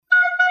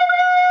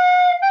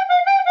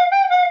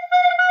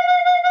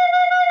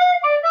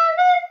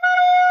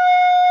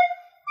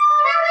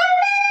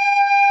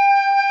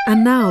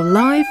And now,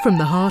 live from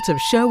the heart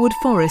of Sherwood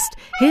Forest,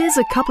 here's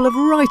a couple of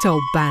right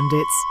old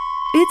bandits.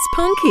 It's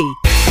Punky.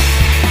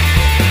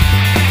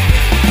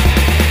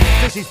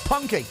 This is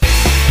Punky.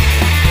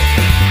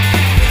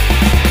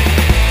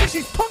 This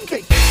is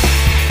Punky.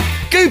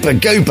 Gooper,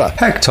 gooper.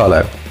 Heck,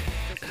 Tolo.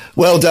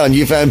 Well done,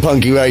 you found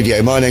Punky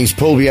Radio. My name's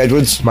Paul B.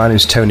 Edwards. My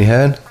name's Tony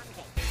Hearn.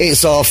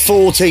 It's our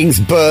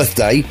 14th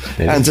birthday,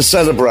 and to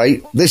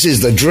celebrate, this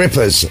is the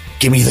Drippers.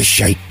 Give me the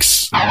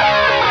shakes.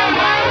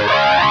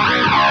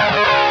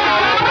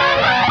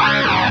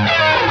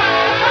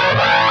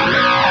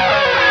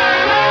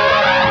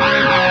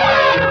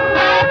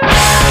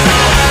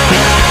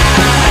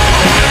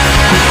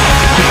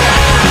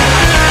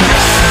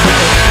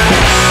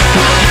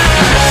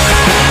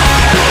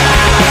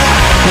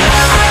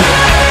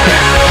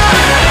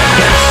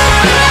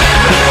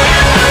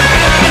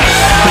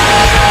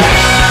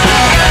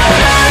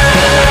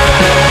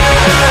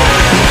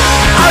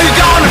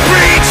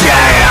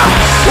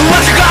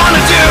 What you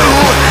gonna do?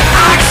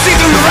 I can see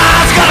through your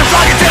eyes, gonna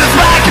fuck it till it's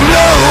black and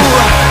blue.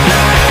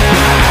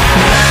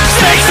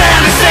 Snakes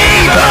and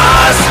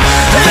deceivers,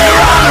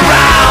 they're all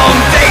around.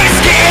 They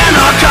skin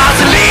our cars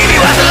and leave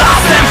you as a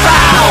lost and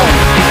found.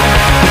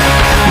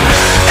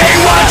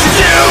 Ain't what you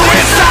do,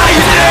 it's how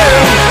you do.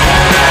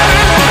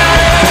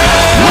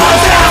 More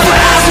down for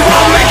us, it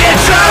won't make it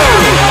true.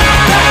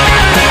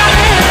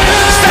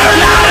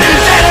 Staring out in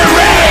the dead of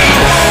rain.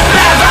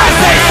 Bad vibes,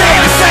 they say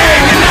the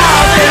same. You know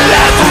they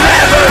left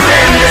forever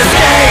in this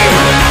game.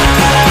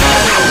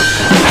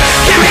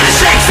 Give me the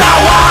shakes, I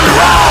wanna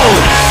roll.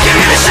 Give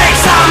me the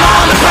shakes, I'm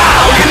on the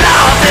prowl. You're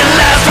nothing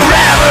left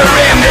forever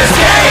in this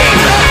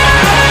game.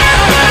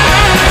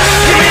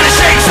 Give me the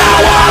shakes,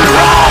 I wanna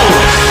roll.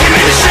 Give me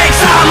the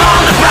shakes, I'm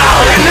on the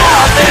prowl. You're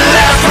nothing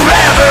left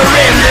forever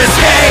in this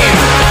game.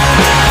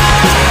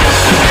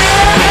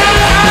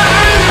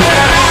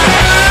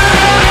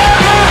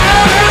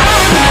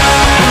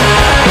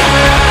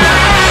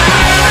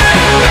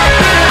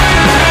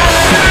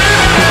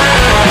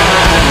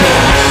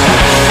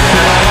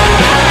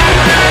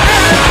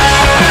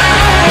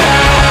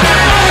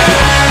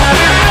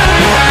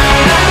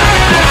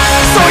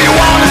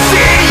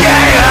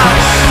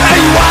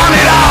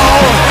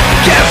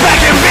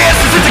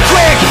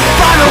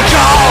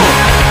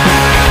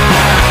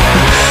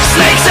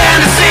 Snakes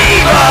and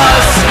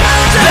deceivers,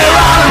 they're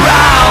all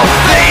around.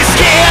 They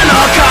skin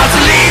our cards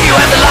to leave you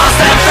as the lost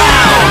and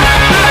found.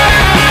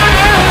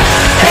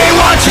 Ain't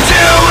what you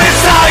do,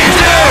 it's how you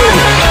do.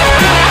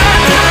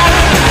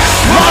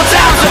 More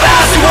times so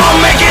fast you won't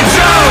make it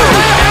true.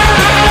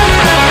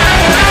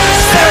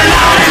 Staring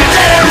out in the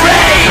dead and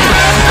rain.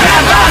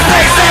 Bad vibes,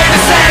 they say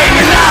the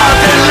same. You're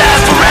nothing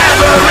left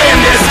forever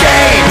in this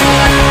game.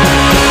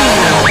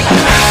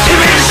 Give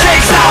me the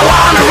shakes, I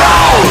wanna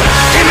roll.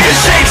 Give me the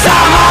shakes,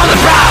 I'm on the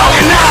prowl.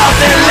 You're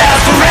nothing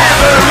left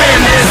forever in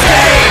this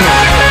game.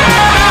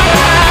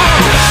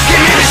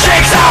 Give me the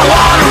shakes, I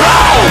wanna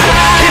roll.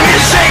 Give me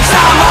the shakes,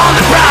 I'm on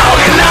the prowl.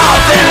 You're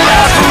nothing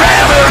left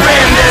forever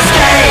in this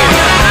game.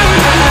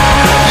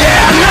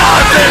 Yeah,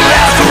 nothing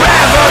left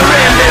forever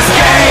in this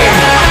game.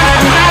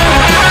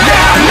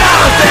 Yeah,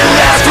 nothing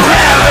left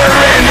forever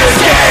in this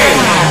game.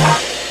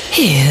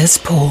 Here's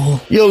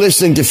Paul. You're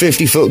listening to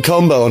 50-Foot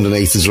Combo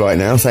underneath us right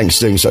now. Thanks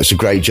for doing such a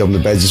great job on the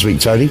beds this week,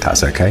 Tony.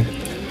 That's okay.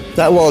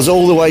 That was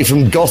all the way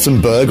from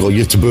Gothenburg, or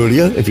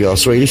Göteborg, if you are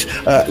Swedish.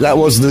 That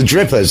was the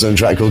Drippers on a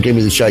track called Give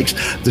Me the Shakes.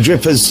 The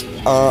Drippers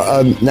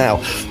are, now,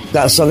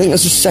 I think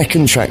that's the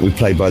second track we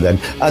played by them.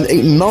 And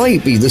it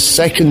might be the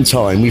second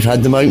time we've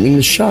had them opening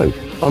the show.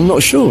 I'm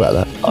not sure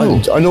about that.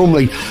 I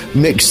normally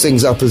mix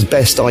things up as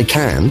best I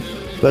can.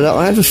 But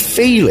I have a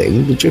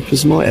feeling the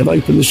Drippers might have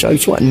opened the show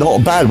twice.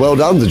 Not bad. Well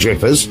done, the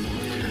Drippers.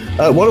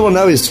 What I want to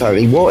know is,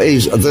 Tony, what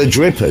is the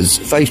Drippers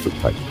Facebook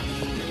page?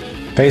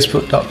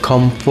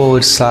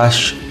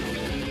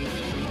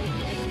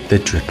 Facebook.com/The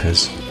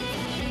Drippers.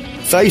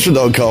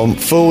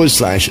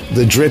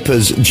 Facebook.com/The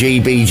Drippers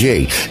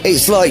GBG.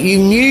 It's like you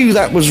knew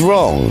that was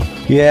wrong.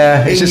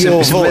 Yeah, it's just a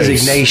voice.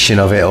 resignation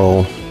of it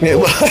all. It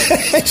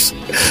was.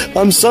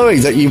 I'm sorry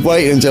that you've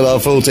waited until our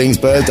 14th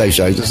birthday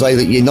show to say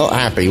that you're not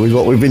happy with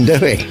what we've been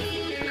doing.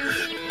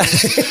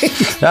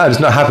 No, I'm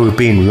just not happy with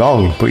being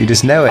wrong, but you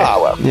just know it.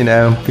 Oh, well. You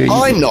know.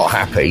 I'm not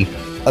happy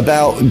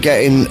about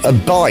getting a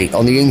bite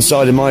on the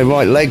inside of my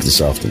right leg this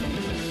afternoon.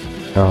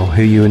 Oh,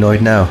 who are you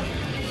annoyed now?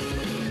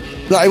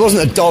 No, it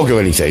wasn't a dog or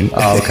anything.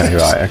 Oh, okay,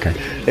 right, okay.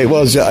 It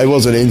was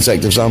an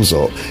insect of some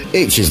sort.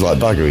 Itches like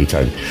buggery,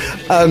 Tony.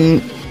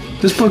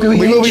 Does buggery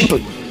itch?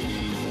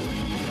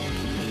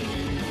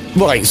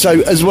 Right,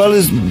 so as well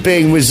as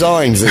being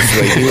resigned this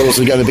week, you're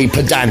also going to be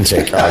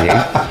pedantic, are you?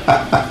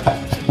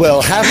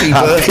 Well, happy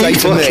birthday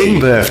to me. Happy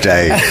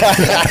birthday.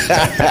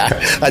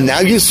 And now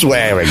you're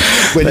swearing.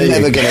 We'll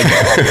never get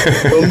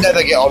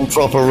on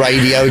proper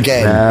radio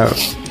again. No.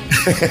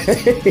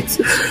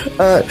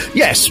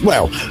 Yes,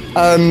 well,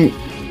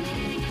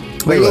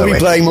 we will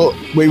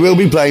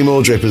be playing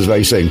more Drippers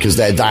very soon because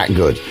they're that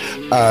good.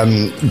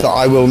 But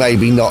I will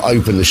maybe not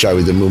open the show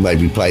with them. We'll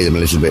maybe play them a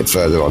little bit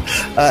further on.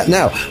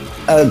 Now,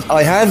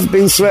 I have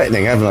been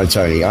threatening, haven't I,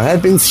 Tony? I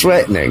have been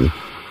threatening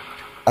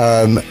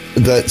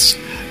that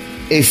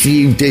if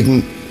you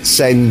didn't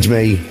send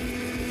me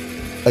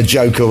a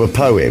joke or a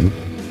poem,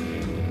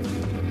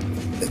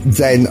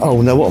 then,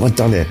 oh no, what have I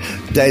done here?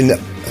 Then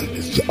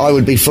I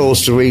would be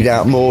forced to read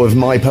out more of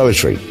my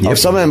poetry. Yep. I've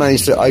somehow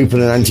managed to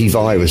open an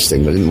antivirus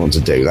thing I didn't want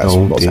to do. That's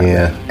what's happening.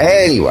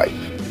 Anyway,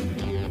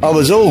 I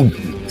was all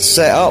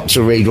set up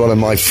to read one of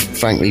my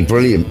frankly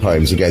brilliant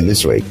poems again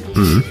this week.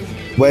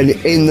 Mm-hmm. When,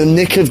 in the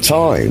nick of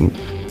time,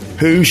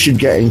 who should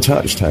get in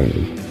touch,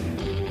 Tony,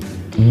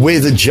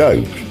 with a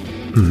joke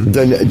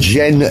than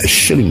Jen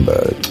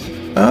Schillingberg?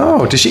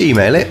 Oh, did she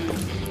email it?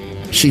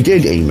 She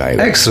did email it.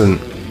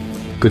 Excellent.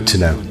 Good to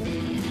know.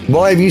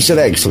 Why have you said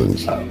excellent?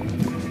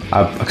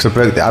 Because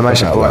I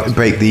managed to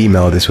break the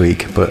email this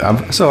week, but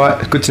it's all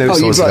right. Good to know it's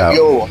sorted out.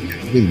 Your one. You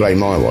didn't break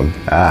my one.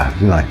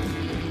 Didn't I?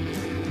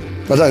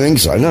 I don't think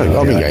so, no.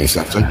 I've been getting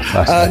stuff.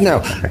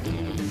 Now,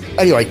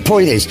 anyway,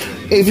 point is,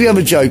 if you have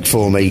a joke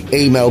for me,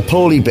 email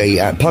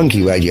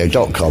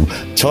paulieb@punkyradio.com,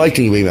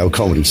 title your email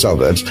Comedy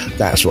Suburbs,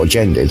 that's what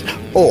Jen did.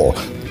 Or,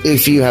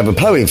 if you have a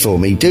poem for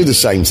me, do the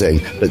same thing,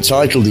 but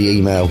title the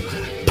email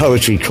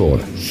Poetry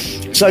Corner.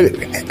 So,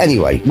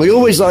 anyway, we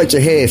always like to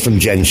hear from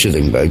Jen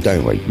Schillingberg,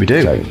 don't we? We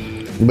do.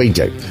 We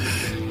do.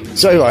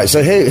 So, right,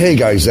 so here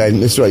goes then.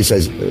 This is what it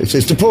says. It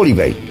says to Paulie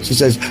B. She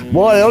says,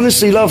 "Why, I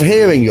honestly love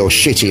hearing your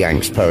shitty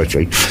angst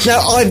poetry."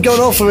 Now, I've gone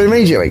off her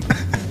immediately.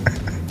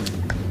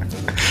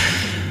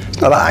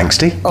 Not that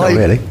angsty. Not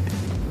really.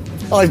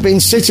 I've been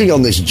sitting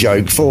on this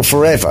joke for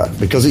forever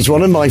because it's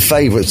one of my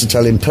favourites to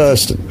tell in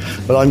person,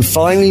 but I'm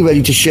finally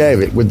ready to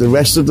share it with the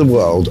rest of the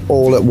world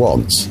all at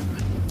once.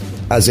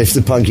 As if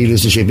the punky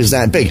listenership is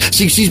that big.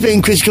 See, she's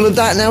being critical of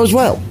that now as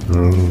well.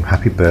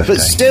 Happy birthday.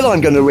 But still,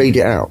 I'm going to read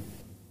it out.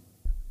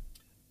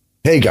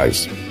 Here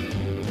goes.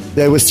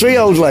 There were 3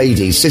 old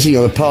ladies sitting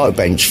on a park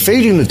bench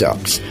feeding the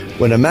ducks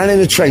when a man in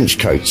a trench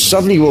coat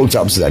suddenly walked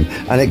up to them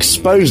and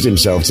exposed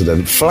himself to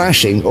them,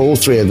 flashing all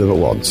 3 of them at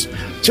once.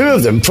 2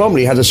 of them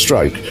promptly had a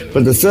stroke,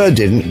 but the third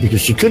didn't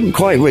because she couldn't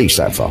quite reach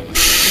that far.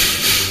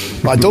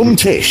 My dumb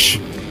tish,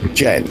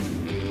 Jen.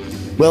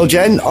 Well,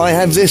 Jen, I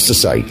have this to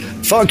say.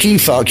 Fuck you,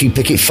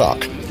 pick it,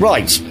 fuck.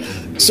 Right.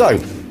 So,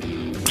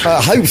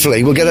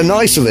 hopefully we'll get a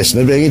nicer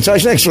listener being in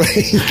touch next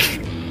week.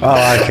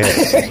 I like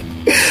it.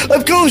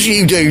 Of course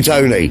you do,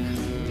 Tony.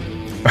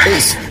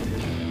 It's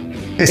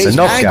a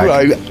knock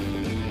aggro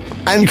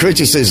and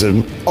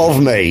criticism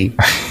of me.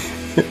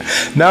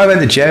 No, I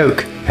meant the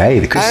joke. Hey,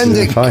 the criticism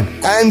is fine.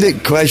 And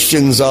it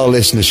questions our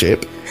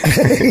listenership.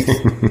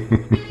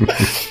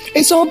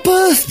 It's our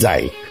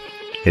birthday.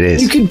 It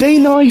is. You could be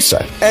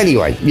nicer.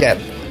 Anyway, yeah,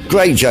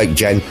 great joke,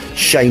 Jen.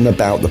 Shame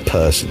about the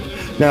person.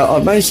 Now,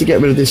 I've managed to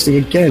get rid of this thing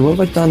again. What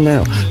have I done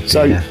now?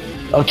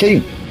 I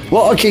keep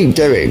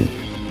doing,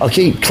 I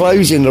keep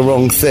closing the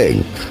wrong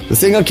thing. The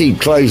thing I keep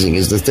closing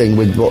is the thing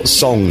with what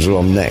songs are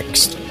on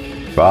next.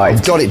 Right.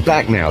 I've got it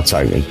back now,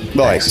 Tony.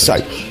 Right,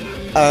 Excellent.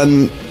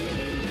 So,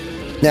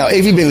 now,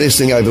 if you've been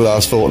listening over the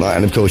last fortnight,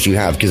 and of course you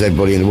have, because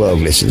everybody in the world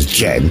listens,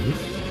 Jen,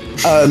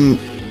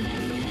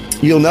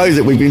 you'll know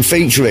that we've been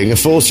featuring a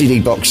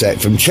 4-CD box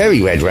set from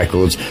Cherry Red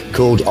Records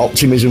called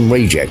Optimism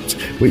Reject,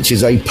 which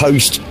is a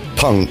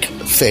post-punk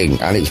thing,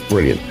 and it's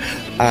brilliant.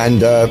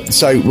 And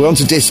so we're on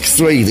to disc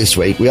 3 this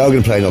week. We are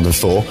going to play another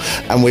 4,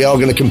 and we are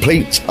going to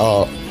complete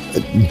our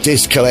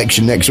disc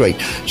collection next week.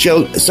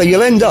 So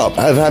you'll end up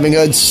having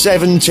heard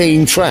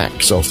 17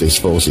 tracks off this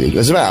 4-CD.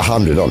 There's about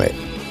 100 on it,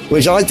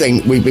 which I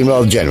think we've been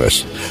rather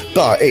generous.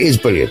 But it is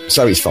brilliant,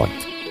 so it's fine.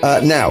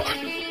 Now,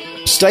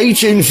 stay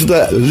tuned for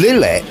the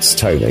Lillettes,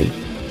 Tony.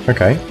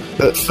 Okay.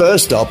 But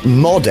first up,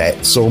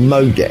 Modettes or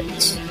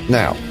Modettes.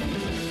 Now,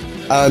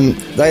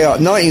 they are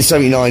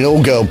 1979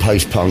 all-girl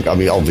post-punk. I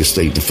mean,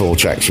 obviously, the 4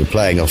 tracks we're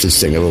playing off this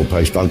thing are all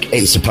post-punk.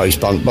 It's a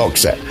post-punk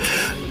box set.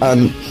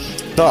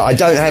 But I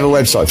don't have a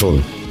website for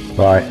them.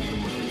 Right.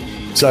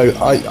 So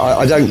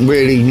I don't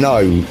really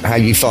know how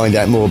you find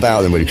out more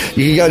about them, really.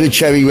 You can go to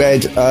Cherry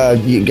Red,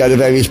 you can go to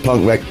various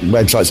punk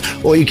websites,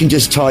 or you can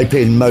just type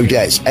in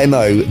Modettes,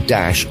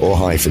 MO-DETTES.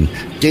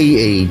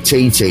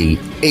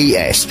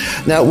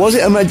 Now, was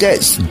it a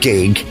Modettes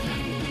gig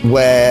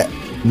where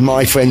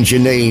my friend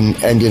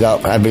Janine ended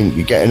up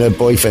getting her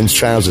boyfriend's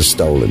trousers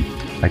stolen?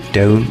 I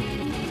don't...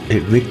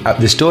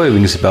 the story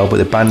rings a bell, but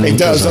the band name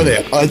doesn't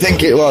it? I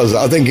think it was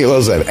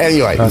them.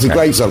 Anyway, It's a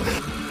great song.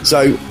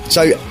 So,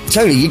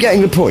 Tony, you're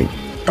getting the point.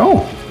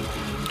 Oh.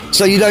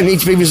 So you don't need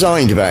to be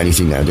resigned about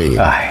anything now, do you?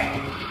 Aye.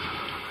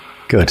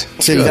 Good.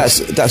 See, Good.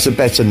 That's a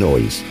better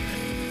noise.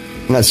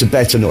 That's a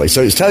better noise.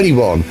 So it's Tony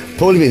 1,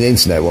 Paulie B the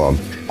Internet 1.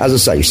 As I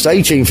say,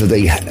 stay tuned for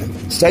the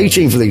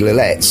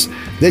Lillettes.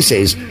 This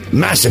is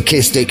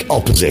Masochistic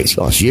Opposites.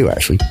 Well, that's you,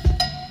 actually.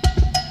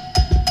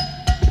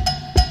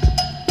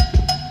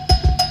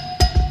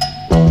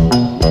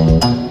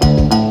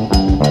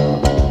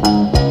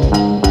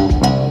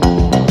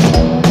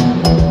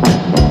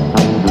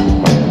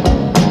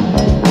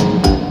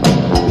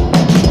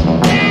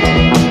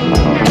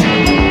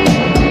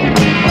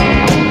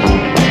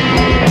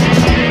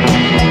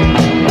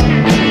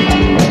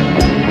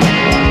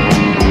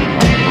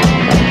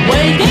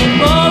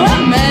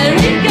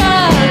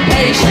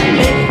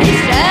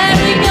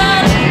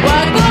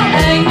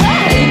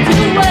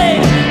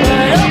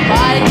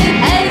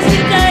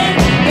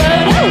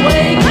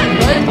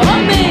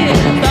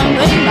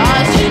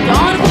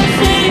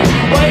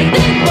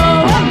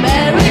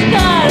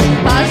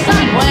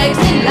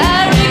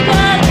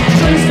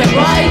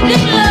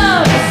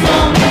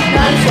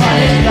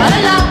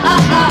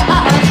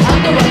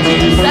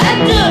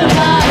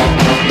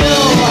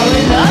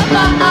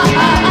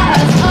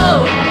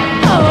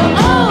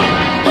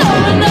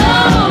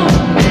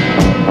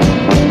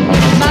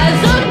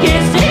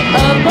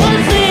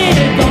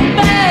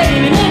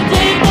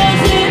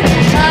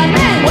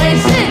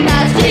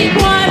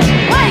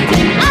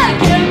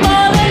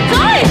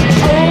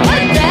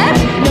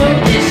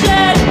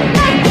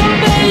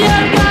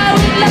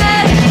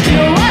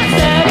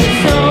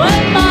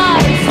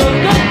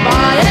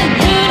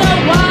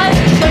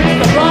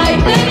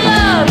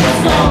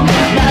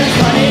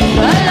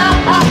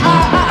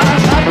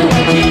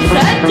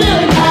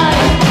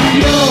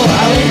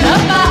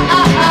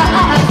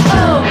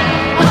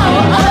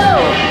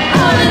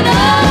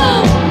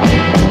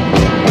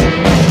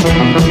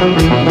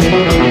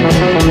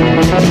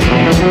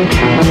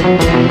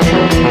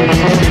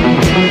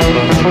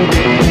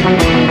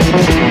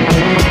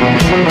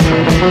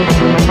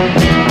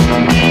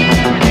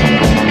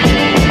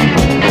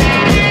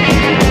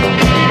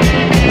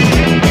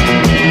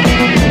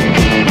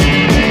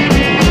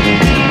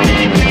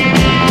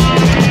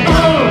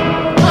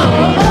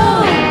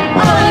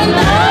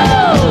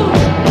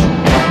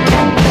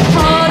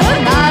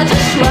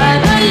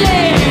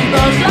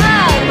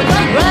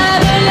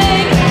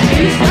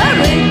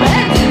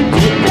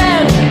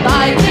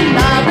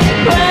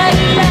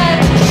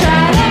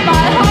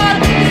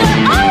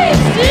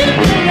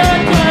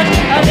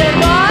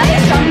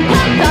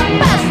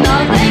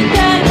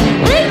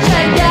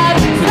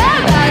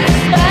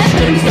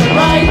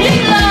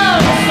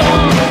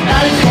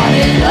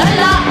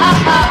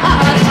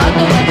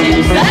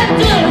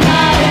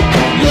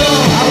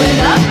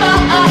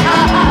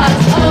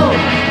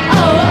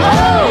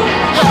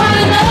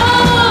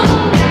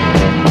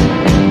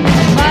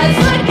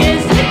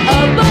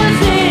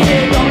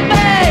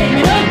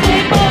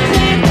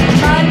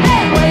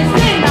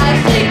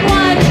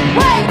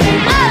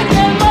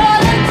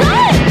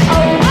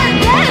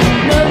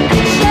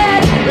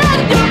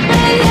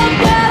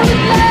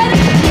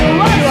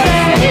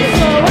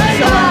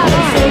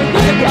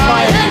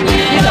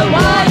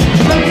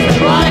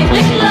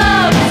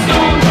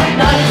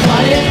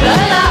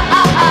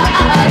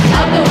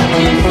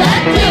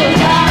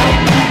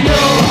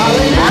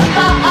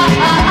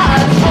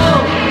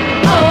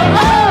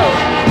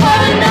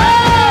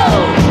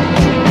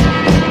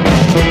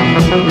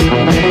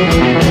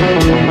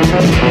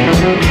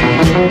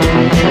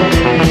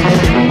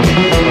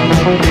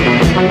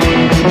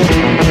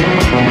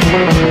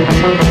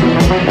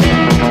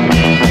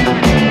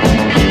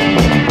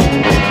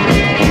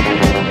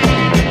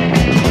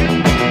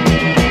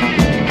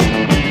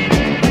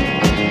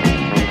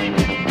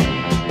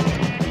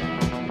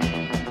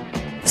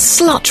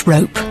 clutch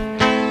rope.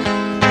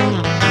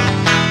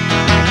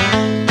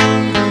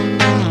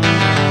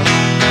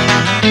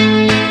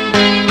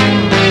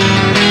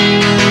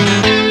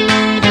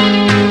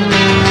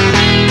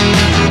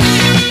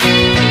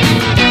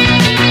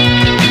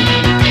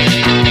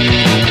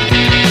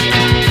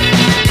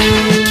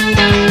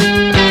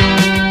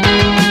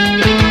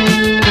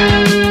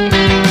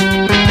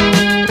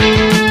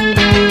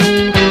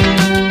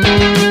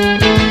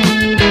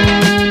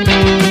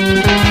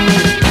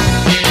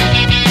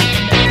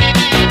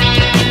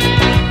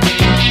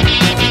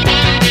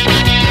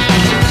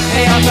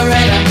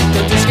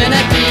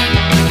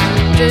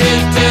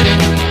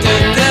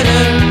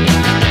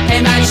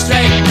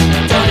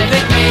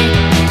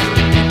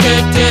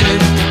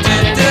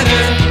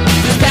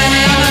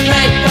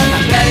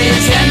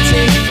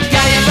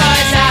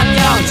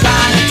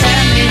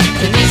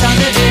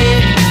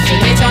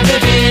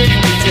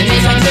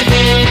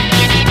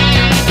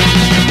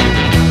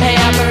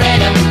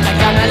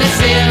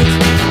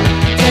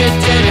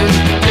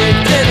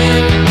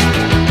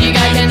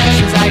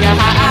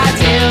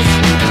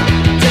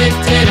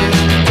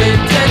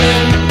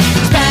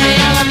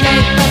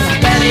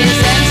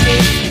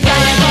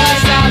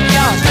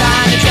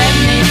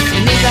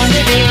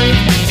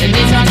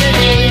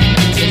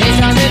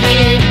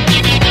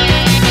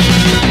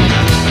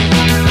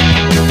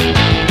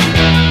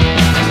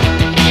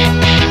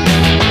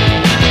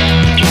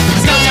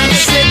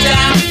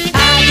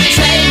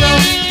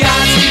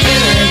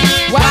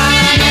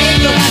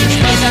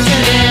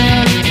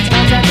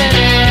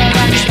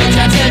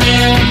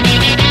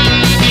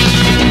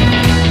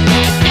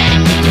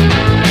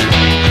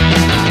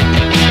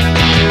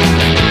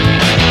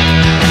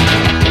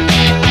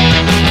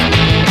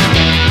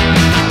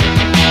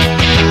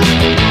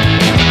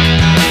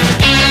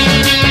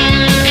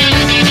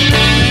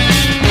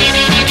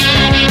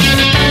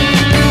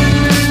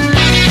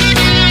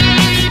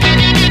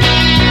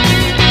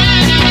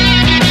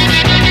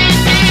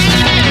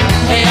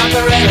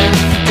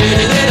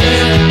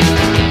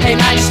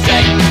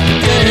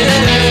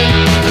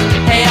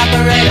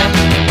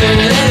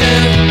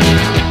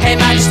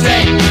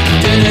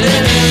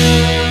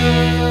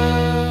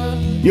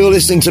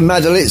 Listening to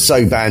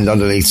Madalitzo Band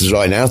underneath us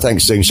right now.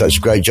 Thanks for doing such a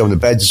great job on the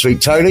bed this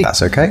week, Tony.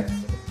 That's okay.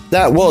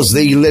 That was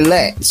the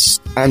Lillettes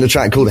and a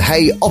track called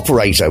Hey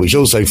Operator, which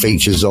also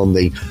features on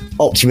the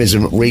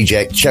Optimism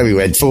Reject Cherry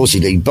Red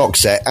 4CD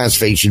box set as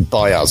featured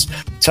by us.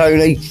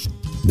 Tony,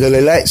 the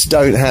Lillettes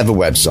don't have a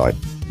website.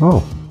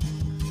 Oh.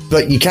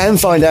 But you can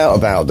find out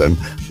about them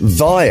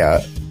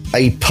via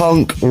a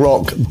punk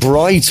rock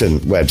Brighton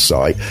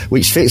website,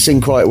 which fits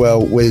in quite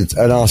well with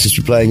an artist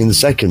we're playing in the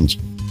second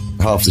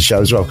half of the show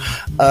as well.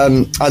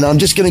 And I'm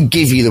just going to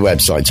give you the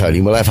website,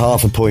 Tony. We'll have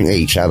half a point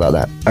each. How about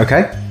that?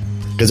 Okay.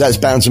 Because that's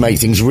bound to make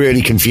things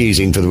really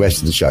confusing for the rest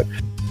of the show.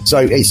 So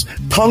it's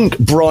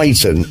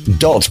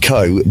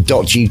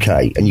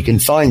punkbrighton.co.uk, and you can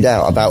find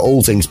out about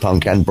all things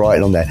punk and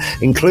Brighton on there,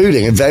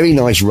 including a very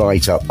nice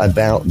write-up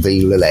about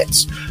the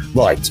Lillettes.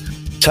 Right.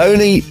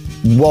 Tony,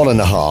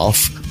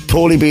 1.5.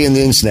 Paulie B and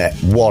the Internet,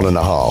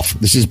 1.5.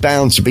 This is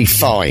bound to be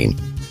fine.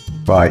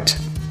 Right.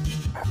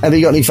 Have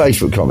you got any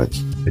Facebook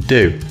comments? I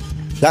do.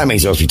 That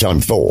means it must be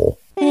time for...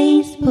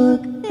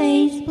 Facebook,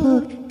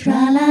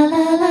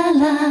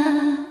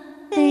 tra-la-la-la-la.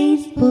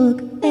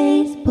 Facebook,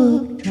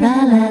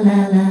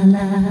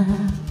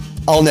 tra-la-la-la-la.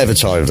 I'll never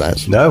tire of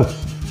that. No.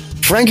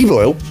 Frankie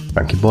Boyle.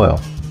 Frankie Boyle.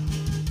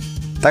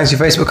 Thanks for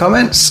your Facebook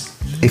comments.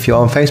 If you're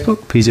on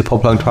Facebook, please do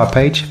pop along to our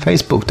page,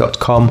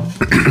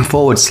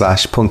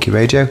 facebook.com/Punky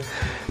Radio.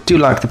 Do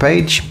like the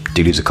page.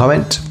 Do leave a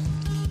comment.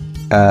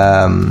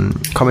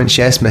 Comments,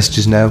 yes.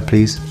 Messages, no,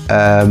 please.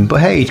 But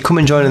hey, come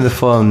and join in the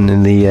fun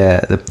in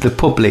the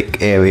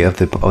public area of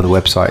the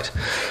website.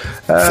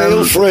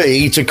 Feel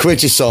free to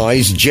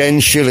criticise Jen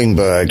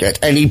Schillingberg at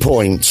any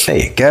point. There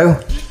you go.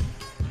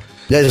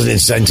 There's an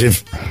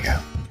incentive. There you go.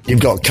 You've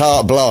got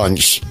carte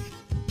blanche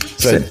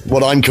for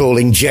what I'm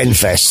calling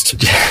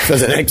Genfest for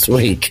the next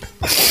week.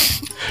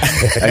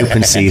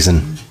 Open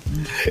season.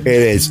 It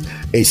is.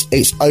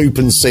 It's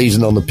open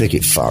season on the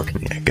picket fuck.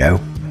 There you go.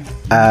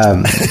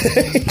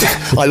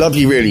 I love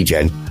you really,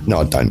 Jen. No,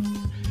 I don't.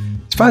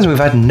 Surprising we've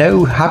had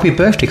no happy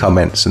birthday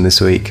comments in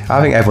this week. I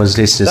think everyone's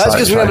listening. That's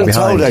because we haven't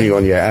told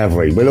anyone yet, have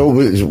we?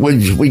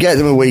 We get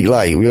them a week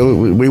late.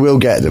 We will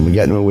get them. We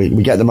get them a week.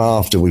 We get them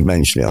after we've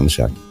mentioned it on the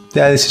show.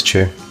 Yeah, this is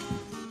true.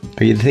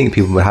 You'd think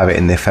people would have it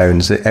in their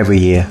phones every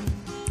year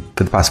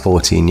for the past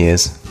 14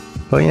 years.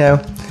 But, you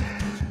know,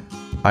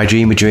 I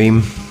dream a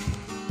dream.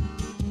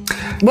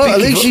 Well,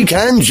 at least you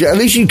can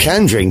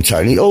dream,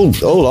 Tony.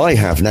 All I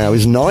have now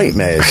is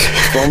nightmares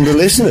from the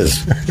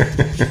listeners.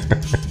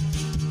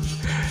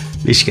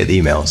 At least you get the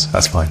emails.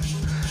 That's fine.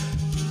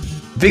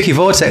 Vicky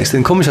Vortex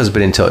and Cummins has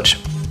been in touch.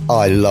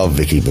 I love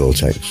Vicky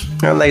Vortex.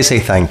 And they say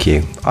thank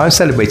you. I'm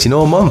celebrating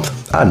all month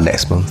and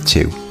next month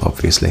too,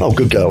 obviously. Oh,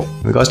 good girl.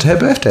 In regards to her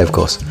birthday, of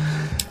course.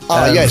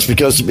 Yes,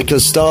 because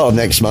start of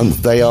next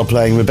month they are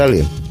playing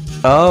Rebellion.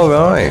 Oh,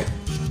 right.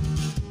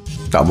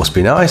 That must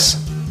be nice.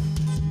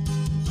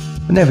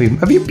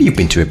 You've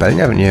been to Rebellion,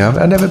 haven't you?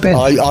 I've never been.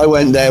 I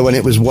went there when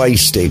it was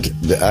Wasted,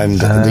 and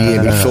the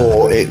year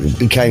before it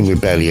became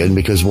Rebellion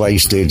because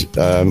Wasted,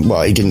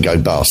 it didn't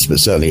go bust, but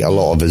certainly a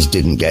lot of us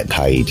didn't get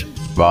paid.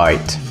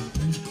 Right.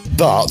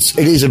 But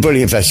it is a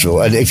brilliant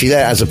festival, and if you're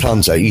there as a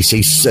punter, you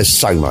see there's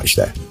so much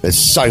there. There's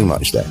so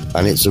much there,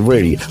 and it's a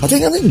really. I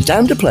think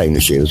Damned are playing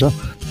this year as well.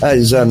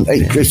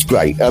 It's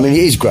great. I mean, it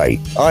is great.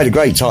 I had a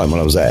great time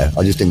when I was there.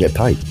 I just didn't get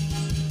paid.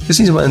 This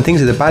is one of the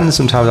things with the band.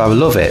 Sometimes I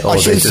love it. Or I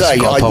should say,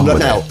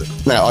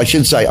 now I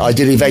should say, I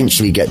did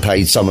eventually get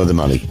paid some of the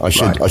money. I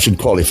should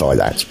qualify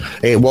that.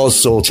 It was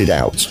sorted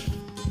out.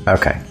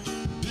 Okay.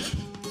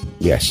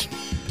 Yes.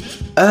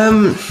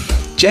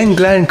 Jen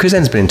Glenn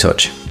Crisen's been in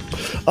touch.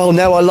 Oh,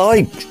 now I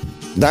like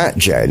that,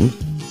 Jen.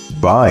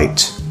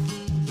 Right.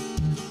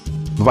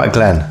 What about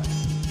Glenn?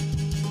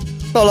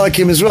 I like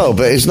him as well,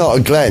 but it's not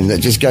a Glenn that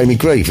just gave me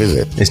grief, is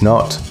it? It's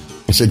not.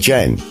 It's a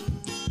Jen.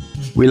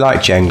 We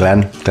like Jen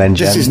Glenn. Jen.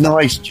 This is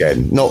nice,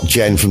 Jen. Not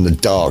Jen from the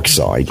dark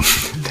side.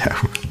 No.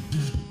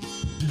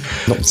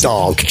 Not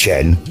dark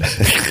Jen.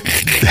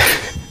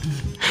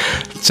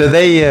 So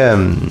they,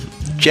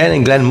 Jen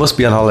and Glenn must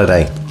be on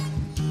holiday.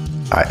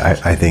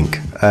 I think.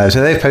 So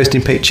they're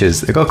posting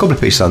pictures. They've got a couple of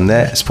pictures on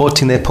there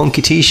sporting their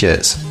punky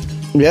t-shirts.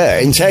 Yeah,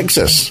 in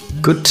Texas.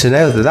 Good to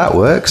know that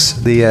works.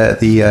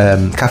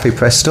 The Cafe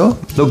Press store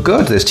look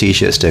good. Those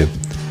t-shirts do.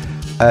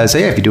 So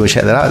yeah, if you do want to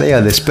check that out,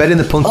 they're spreading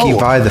the punky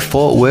via the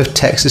Fort Worth,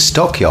 Texas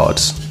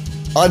stockyards.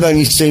 I've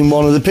only seen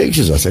one of the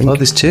pictures, I think. Oh,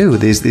 there's two.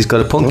 There's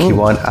got a punky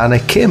one and a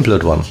Kitten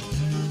Blood one.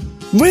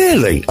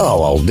 Really?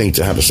 Oh, I'll need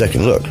to have a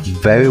second look.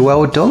 Very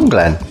well done,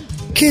 Glenn.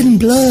 Kitten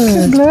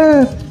Blood.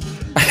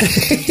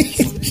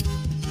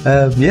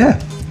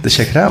 Yeah, let's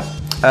check it out.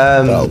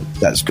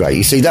 That's great.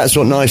 You see, that's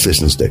what nice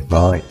listeners do.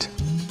 Right.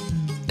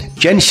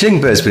 Jen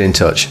Schillingbird's been in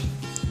touch.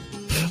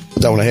 I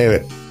don't want to hear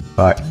it.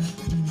 Right.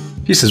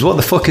 She says, what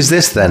the fuck is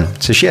this then?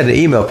 So she had an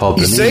email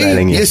problem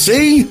emailing you. You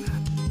see?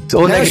 It's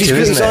all now negative, she's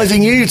isn't it?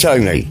 criticising you,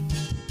 Tony.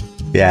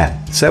 Yeah.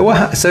 So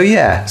what? So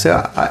yeah. So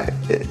I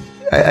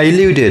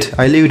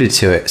alluded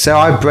to it. So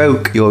I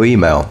broke your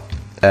email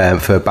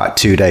for about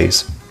 2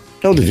 days.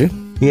 Oh, did you?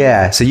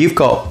 Yeah. So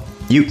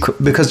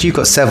because you've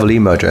got several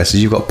email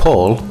addresses. You've got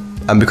Paul,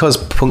 and because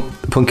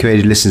Punky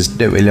Radio listeners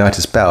don't really know how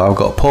to spell, I've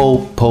got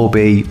Paul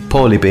B,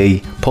 Paulie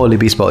B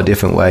spelled a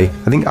different way.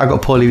 I think I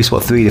got Paulie B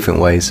spelled 3 different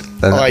ways.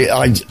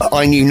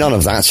 I knew none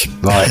of that.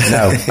 Right,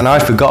 no. And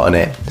I'd forgotten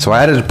it. So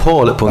I added a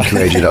Paul at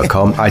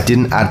punkyradio.com. I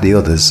didn't add the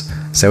others.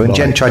 So when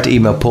Jen tried to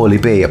email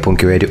Paulie B at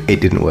Punky Radio, it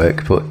didn't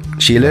work. But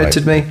she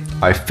alerted me.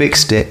 I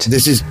fixed it.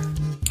 This is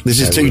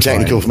too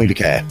technical for me to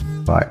care.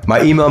 Right.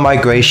 My email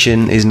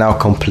migration is now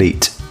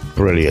complete.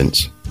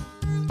 Brilliant.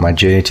 My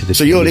journey to the...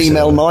 So you're an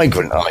email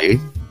migrant, are you?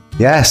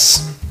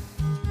 Yes.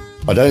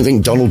 I don't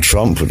think Donald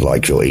Trump would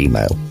like your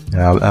email.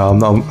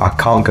 I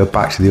can't go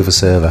back to the other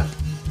server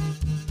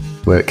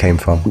where it came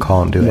from.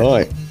 Can't do it.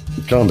 Right.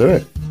 Can't do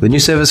it. The new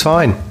server's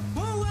fine.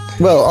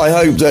 Well, I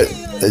hope that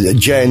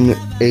Jen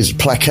is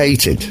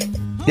placated.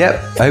 Yep.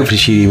 Hopefully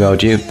she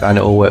emailed you and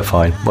it all worked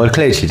fine. Well,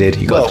 clearly she did.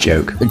 You got the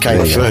joke. It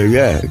came through,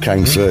 yeah. It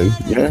came through,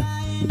 yeah.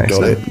 Excellent.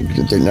 Got it.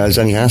 Didn't know there was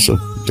any hassle.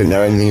 Didn't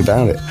know anything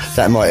about it.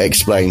 That might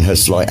explain her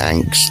slight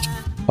angst.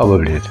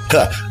 Probably did.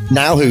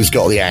 Now who's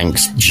got the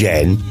angst?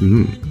 Jen.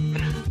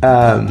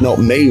 Not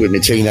me with my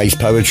teenage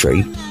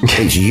poetry.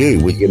 It's you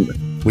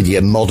with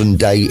your modern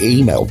day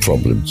email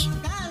problems.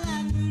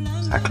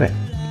 Exactly.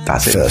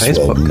 That's it. First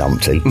world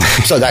numpty.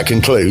 So that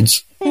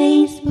concludes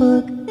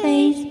Facebook,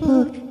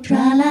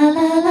 tra la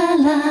la la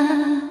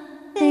la.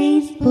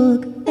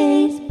 Facebook,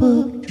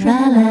 tra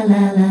la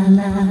la la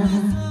la.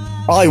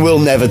 I will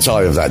never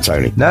tire of that,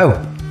 Tony.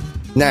 No.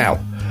 Now,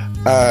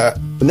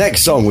 the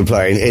next song we're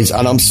playing is,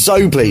 and I'm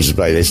so pleased to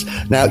play this.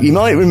 Now, you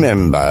might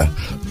remember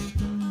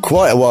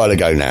quite a while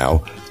ago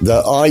now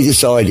that I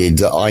decided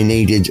that I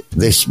needed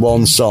this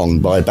one song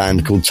by a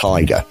band called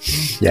Tiger.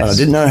 Yes. And I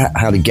didn't know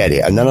how to get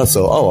it. And then I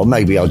thought, well,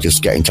 maybe I'll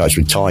just get in touch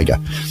with Tiger.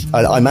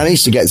 And I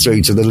managed to get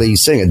through to the lead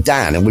singer,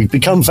 Dan, and we've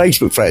become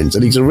Facebook friends.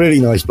 And he's a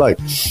really nice bloke.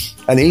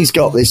 And he's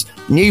got this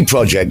new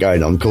project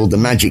going on called The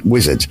Magic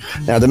Wizard.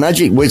 Now, The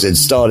Magic Wizard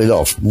started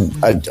off,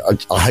 I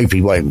hope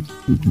he won't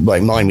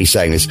mind me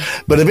saying this,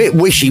 but a bit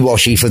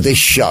wishy-washy for this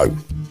show.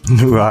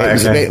 Right. It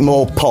was a bit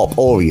more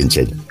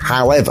pop-oriented.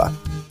 However,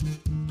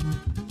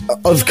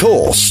 of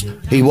course,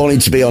 he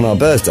wanted to be on our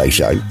birthday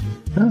show.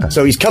 Ah.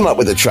 So he's come up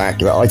with a track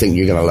that I think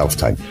you're going to love,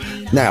 Tone.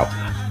 Now,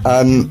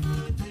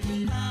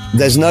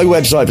 there's no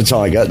website for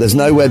Tiger. There's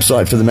no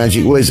website for The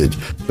Magic Wizard.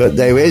 But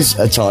there is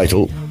a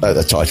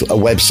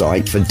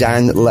website for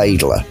Dan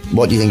Laidler.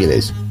 What do you think it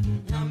is?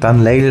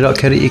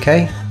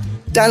 danlaidler.co.uk?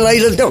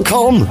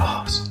 danlaidler.com.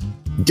 Oh.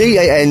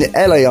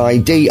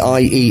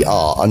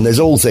 DANLAIDIER. And there's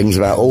all things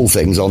about all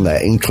things on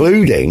there,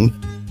 including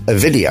a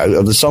video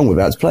of the song we're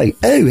about to play.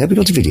 Oh, have we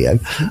got a video?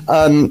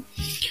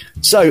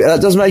 So that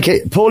does make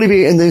it Paulie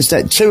B in the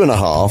instead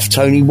 2.5,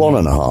 Tony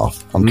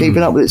 1.5. I'm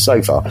keeping up with it so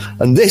far.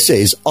 And this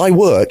is I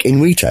Work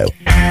in Retail.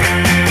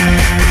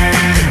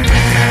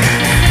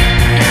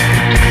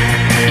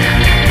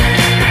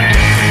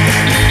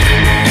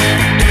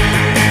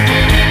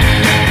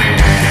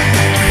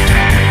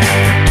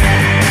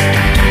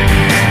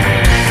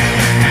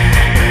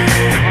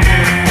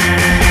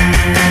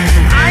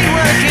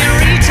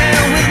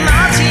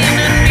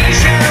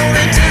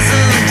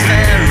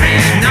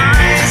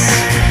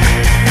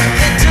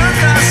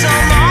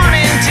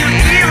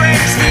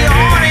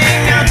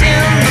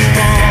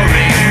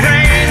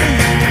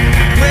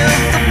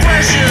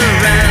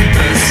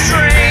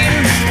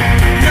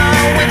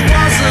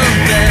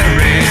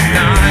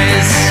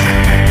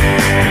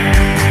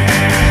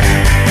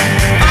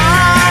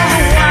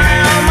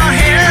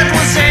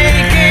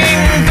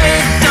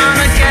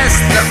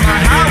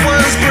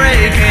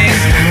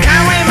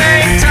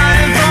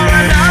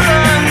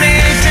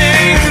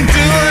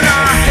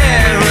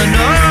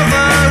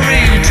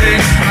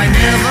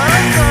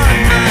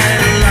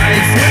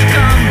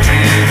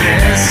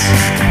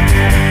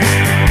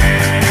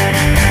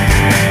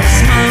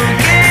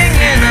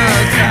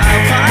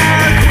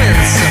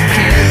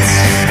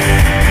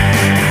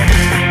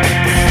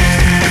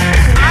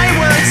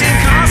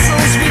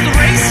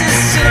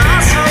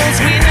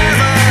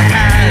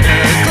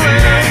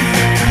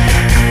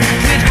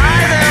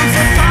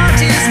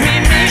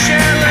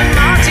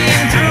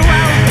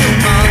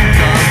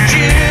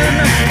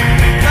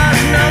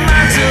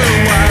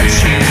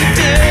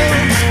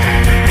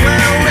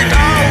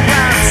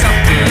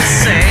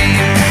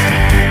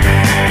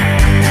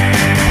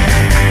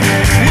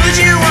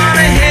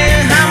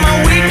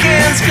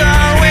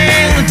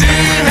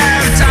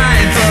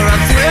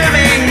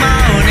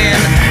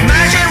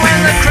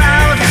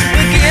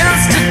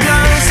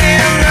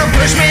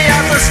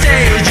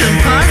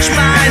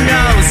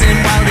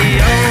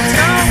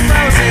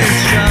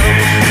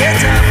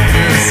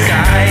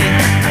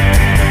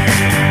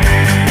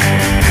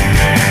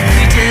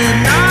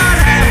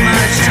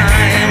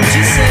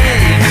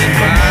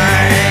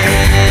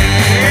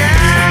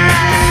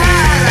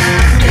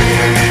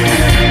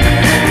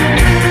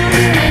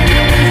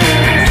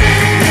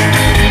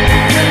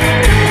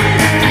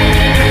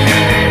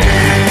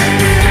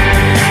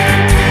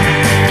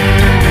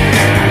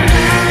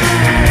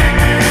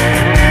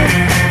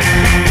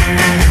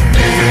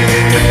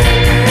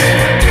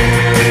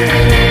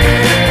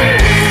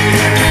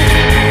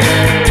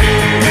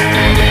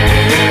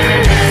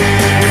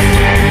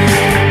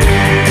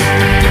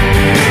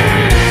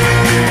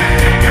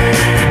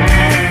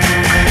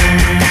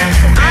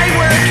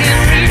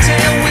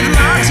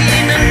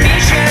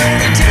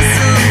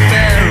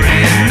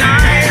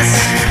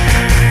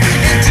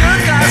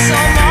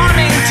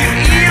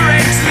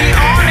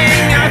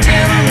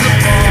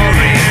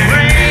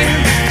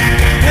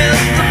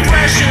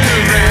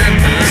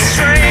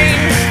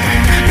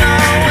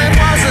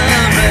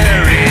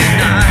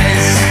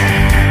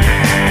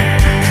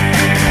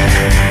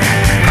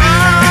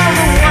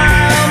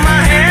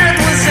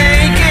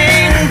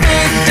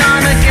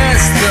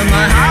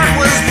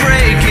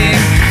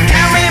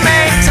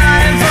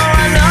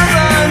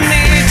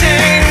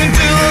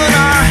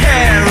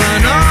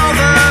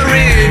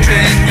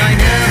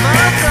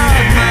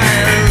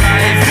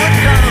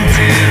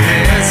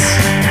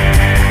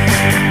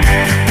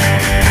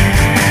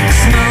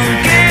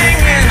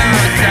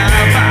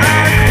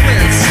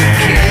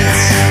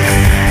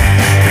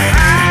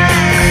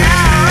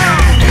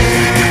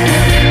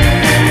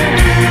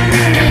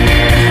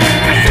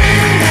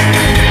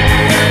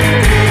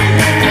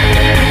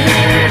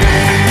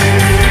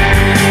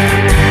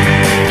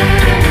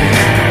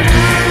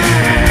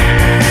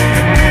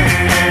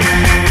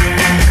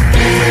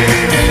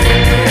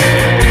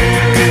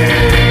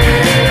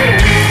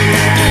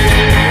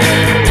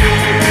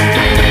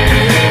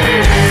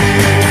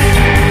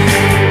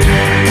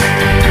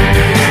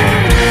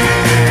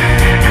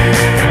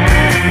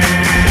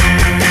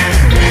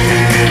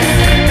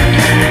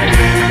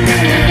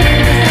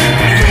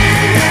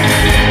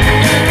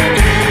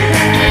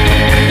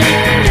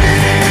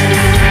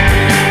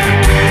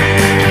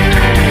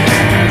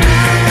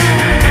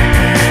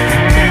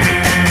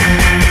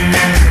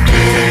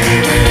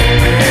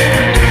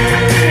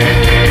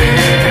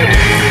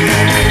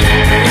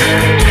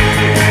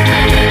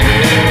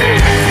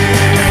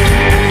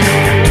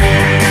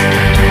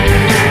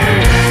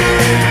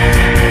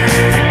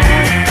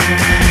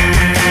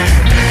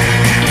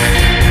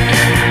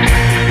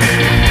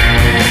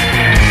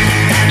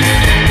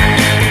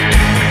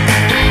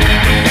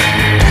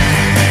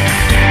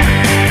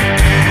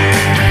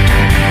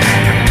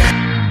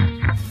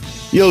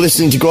 You're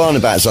listening to Guana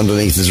Bats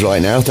underneath us right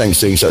now.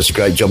 Thanks for doing such a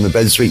great job in the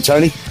bed, sweet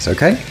Tony. It's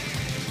okay.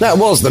 That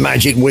was the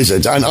Magic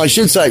Wizard, and I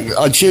should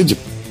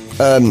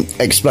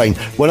explain,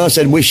 when I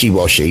said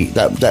wishy-washy,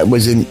 that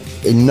was in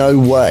no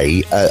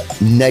way a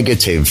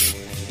negative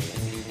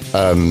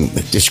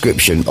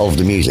description of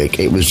the music.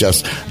 It was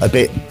just a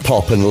bit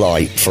pop and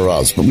light for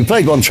us, but we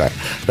played one track.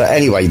 But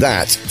anyway,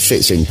 that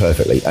fits in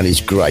perfectly and is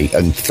great,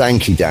 and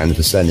thank you, Dan,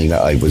 for sending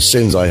that over. As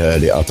soon as I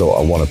heard it, I thought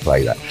I want to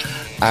play that.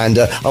 And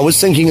I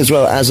was thinking as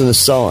well, as an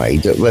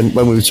aside, that when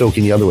we were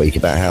talking the other week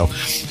about how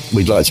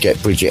we'd like to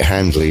get Bridget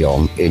Handley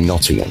on in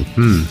Nottingham,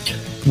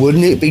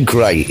 wouldn't it be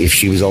great if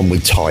she was on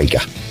with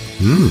Tiger?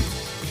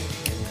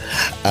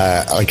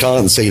 I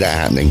can't see that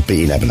happening, but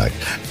you never know.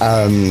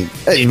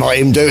 You might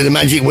even do it with the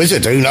Magic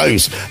Wizard, who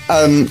knows?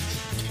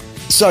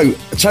 So,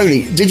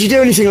 Tony, did you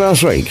do anything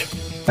last week?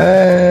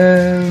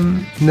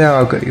 No,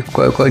 I've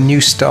got a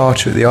new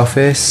starter at the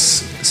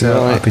office,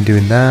 so Right. I've been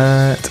doing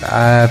that.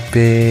 I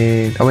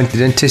went to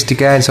the dentist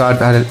again, so I'd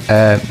had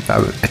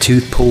a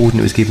tooth pulled and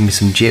it was giving me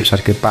some jips, so I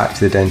had to go back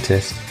to the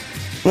dentist.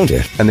 Oh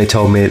dear. And they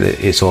told me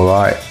that it's all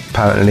right.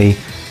 Apparently,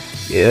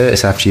 it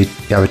hurts after you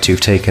have a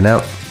tooth taken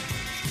out.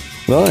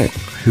 Right.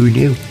 Who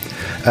knew?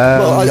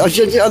 Well, I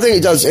think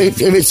it does.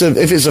 If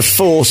it's a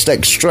forced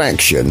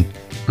extraction,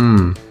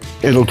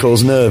 it'll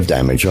cause nerve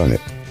damage, won't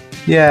it?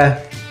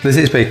 Yeah. They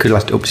say it could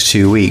last up to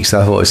 2 weeks. So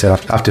I thought it said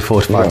after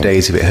 4 to 5 Right.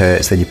 days, if it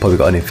hurts, then you probably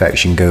got an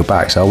infection, go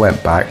back. So I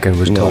went back and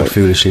was told Right.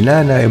 foolishly,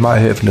 no, it might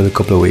hurt for another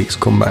couple of weeks.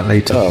 Come back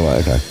later. Oh, right,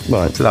 okay.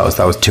 Right. So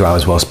that was 2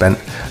 hours well spent.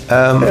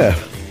 Yeah.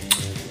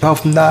 Apart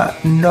from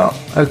that, not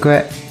a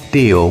great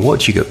deal.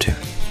 What did you go up to?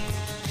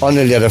 I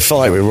nearly had a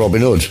fight with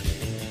Robin Hood.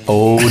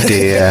 Oh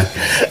dear.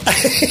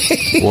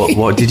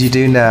 What did you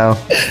do now?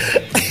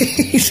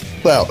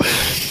 Well,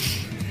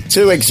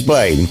 to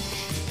explain,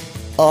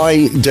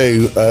 I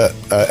do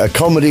a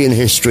comedy and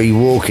history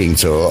walking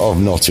tour of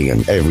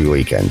Nottingham every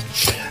weekend,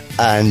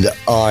 and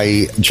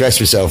I dress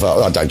myself up.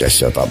 I don't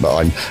dress myself up,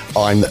 but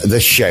I'm the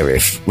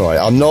sheriff. Right,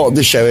 I'm not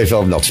the sheriff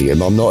of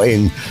Nottingham. I'm not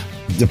in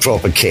the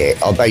proper kit.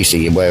 I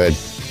basically wear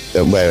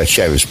a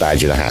sheriff's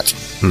badge and a hat.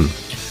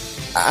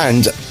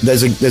 And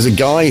there's a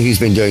guy who's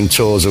been doing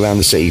tours around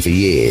the city for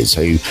years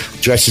who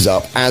dresses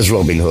up as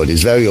Robin Hood,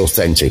 is very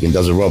authentic and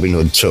does a Robin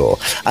Hood tour.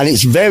 And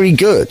it's very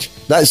good.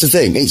 That's the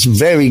thing. It's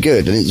very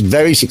good and it's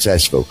very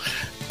successful.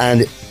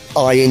 And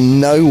I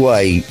in no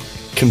way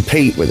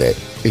compete with it.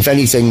 If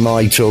anything,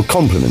 my tour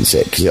complements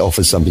it because it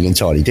offers something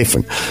entirely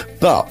different.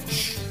 But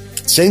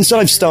since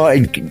I've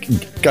started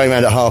going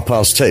around at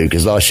 2:30,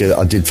 because last year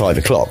I did 5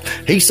 o'clock,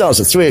 he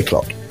starts at 3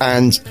 o'clock.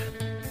 And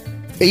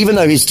even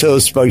though his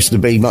tour's supposed to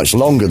be much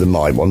longer than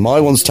my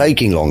one's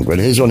taking longer and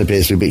his one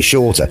appears to be a bit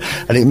shorter.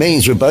 And it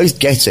means we're both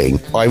getting,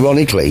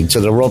 ironically, to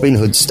the Robin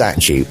Hood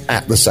statue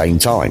at the same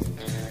time.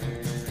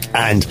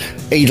 And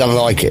he doesn't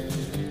like it.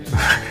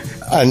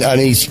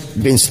 And he's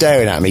been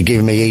staring at me,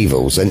 giving me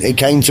evils. And it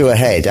came to a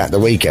head at the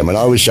weekend when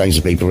I was showing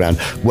some people around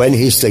when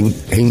his thing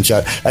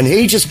showed. And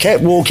he just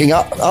kept walking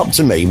up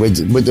to me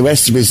with the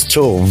rest of his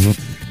tour,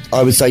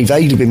 I would say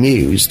vaguely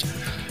bemused,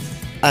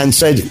 and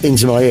said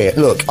into my ear,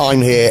 look, I'm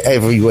here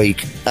every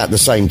week at the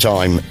same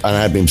time, and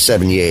I have been for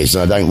 7 years,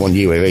 and I don't want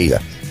you here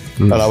either.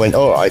 And I went,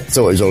 all right,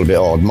 thought it was all a bit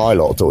odd. My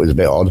lot thought it was a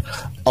bit odd.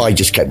 I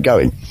just kept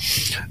going.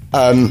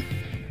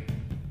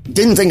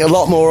 Didn't think a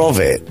lot more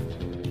of it.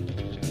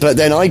 But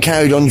then I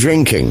carried on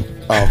drinking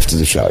after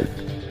the show.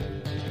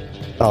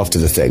 After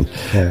the thing.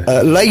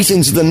 Yeah. Late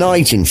into the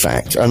night, in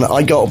fact. And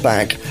I got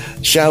back,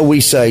 shall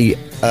we say,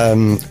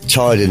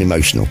 tired and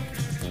emotional.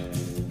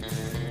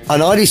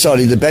 And I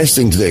decided the best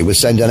thing to do was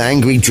send an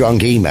angry,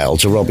 drunk email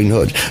to Robin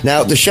Hood.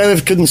 Now, the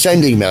sheriff couldn't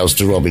send emails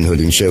to Robin Hood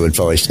in Sherwood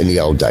Forest in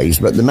the old days,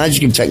 but the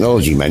magic of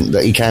technology meant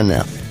that he can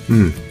now.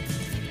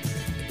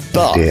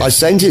 But I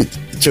sent it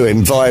to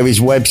him via his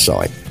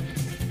website.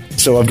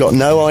 So I've got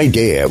no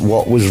idea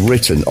what was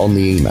written on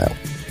the email.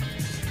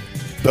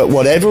 But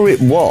whatever it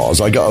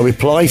was, I got a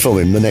reply from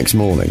him the next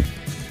morning,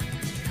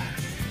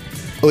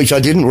 which I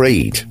didn't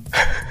read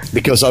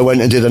because I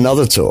went and did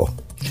another tour.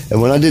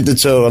 And when I did the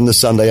tour on the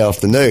Sunday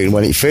afternoon,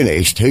 when it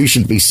finished, who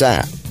should be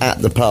sat at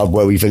the pub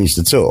where we finished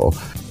the tour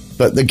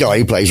but the guy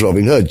who plays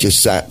Robin Hood,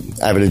 just sat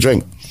having a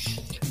drink.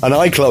 And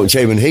I clocked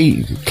him and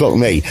he clocked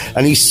me,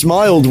 and he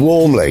smiled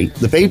warmly.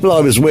 The people I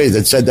was with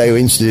had said they were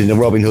interested in a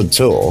Robin Hood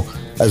tour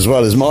as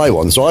well as my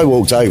one, so I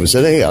walked over and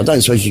said, hey, I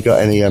don't suppose you got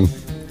any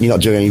you're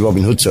not doing any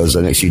Robin Hood tours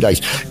the next few days,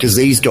 because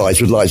these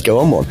guys would like to go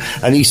on one.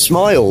 And he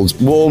smiled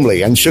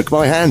warmly and shook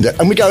my hand,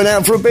 and we're going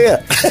out for a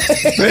beer.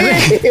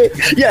 Really?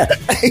 Yeah,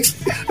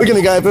 we're going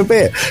to go out for a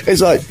beer.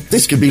 It's like,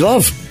 this could be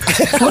love.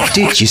 What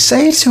did you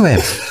say to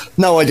him?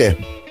 No idea.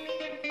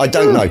 I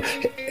don't know.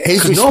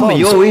 His response, Normally,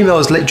 your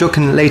emails drunk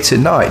and late at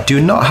night do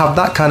not have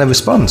that kind of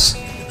response.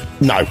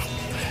 no.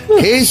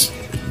 His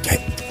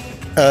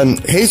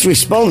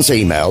response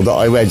email that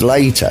I read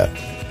later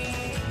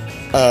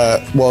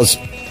was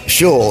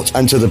short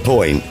and to the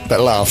point, but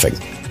laughing.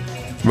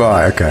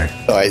 Right, okay.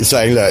 Right,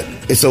 saying, look,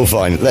 it's all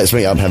fine. Let's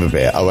meet up, have a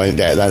beer. I won't.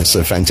 Yeah, that's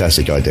a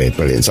fantastic idea.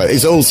 Brilliant. So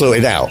it's all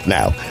sorted out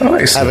now. Oh,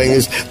 excellent. Having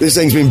this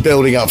thing's been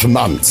building up for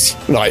months,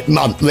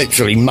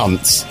 literally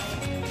months,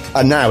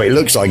 and now it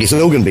looks like it's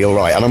all going to be all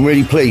right. And I'm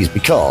really pleased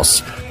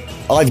because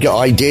I've got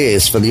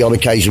ideas for the odd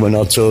occasion when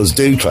our tours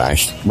do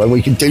clash, when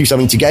we can do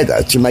something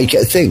together to make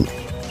it a thing.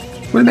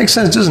 Well, it makes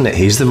sense, doesn't it?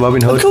 He's the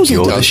Robin Hood, Of course it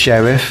you're does. the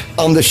sheriff.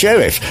 I'm the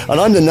sheriff, and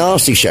I'm the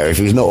nasty sheriff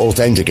who's not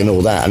authentic and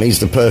all that, and he's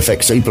the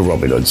perfect super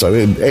Robin Hood, so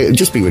it'd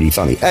just be really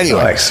funny. Anyway,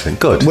 Oh,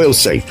 excellent. Good. We'll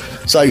see.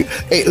 So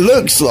it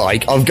looks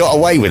like I've got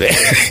away with it,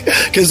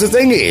 because the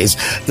thing is,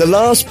 the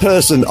last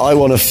person I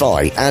want to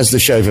fight as the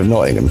Sheriff of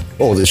Nottingham,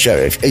 or the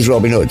sheriff, is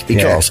Robin Hood,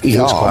 because he he's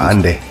looks quite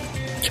armed. handy.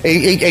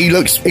 He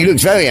looks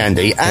very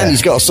handy, and Yeah.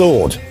 he's got a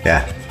sword,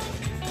 Yeah.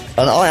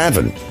 and I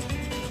haven't.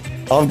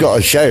 I've got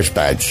a sheriff's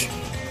badge.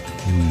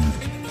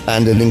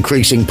 And an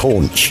increasing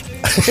paunch.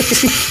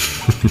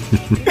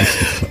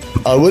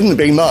 I wouldn't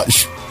be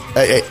much.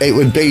 It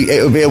would be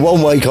a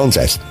one-way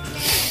contest.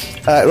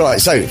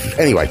 Right. So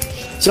anyway,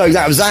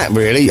 that was that.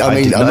 Really. I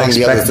did not among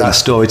the other expect that things.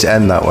 story to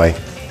end that way.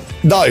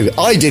 No,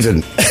 I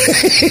didn't.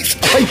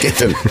 I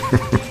didn't.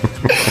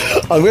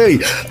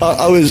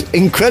 I was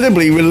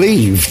incredibly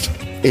relieved.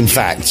 In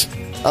fact,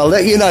 I'll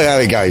let you know how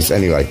it goes.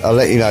 Anyway, I'll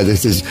let you know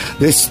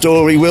this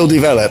story will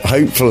develop,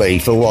 hopefully,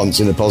 for once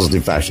in a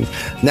positive fashion.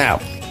 Now,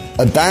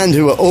 a band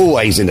who are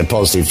always in a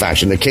positive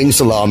fashion, the King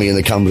Salami and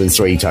the Cumberland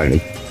Three,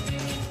 Tony.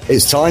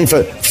 It's time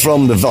for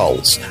From the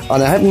Vaults.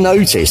 And I have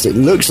noticed it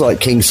looks like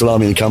King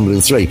Salami and the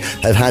Cumberland Three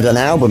have had an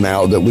album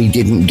out that we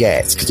didn't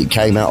get because it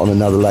came out on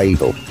another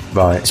label.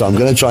 Right. So I'm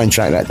going to try and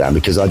track that down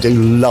because I do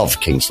love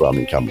King Salami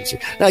and Cumberland Three.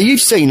 Now,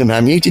 you've seen them,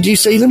 haven't you? Did you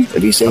see them?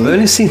 Have you seen I've them?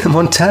 only seen them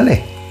on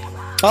telly.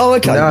 Oh,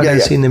 okay. No, I've never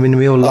seen them in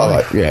real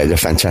life. Oh, right. Yeah, they're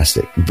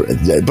fantastic.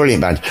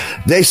 Brilliant band.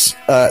 This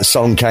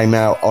song came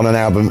out on an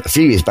album a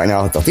few years back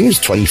now. I think it was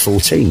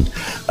 2014.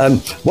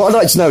 What I'd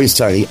like to know is,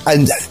 Tony,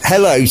 and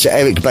hello to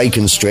Eric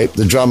Baconstrip,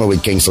 the drummer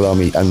with King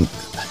Salami and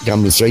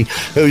Cumberland 3,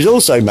 who is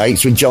also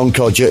mates with John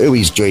Codger, who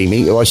is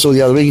Dreamy, who I saw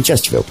the other week in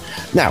Chesterfield.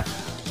 Now,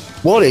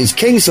 what is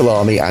King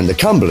Salami and the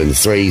Cumberland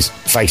 3's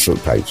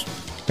Facebook page?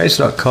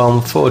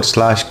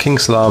 Facebook.com/King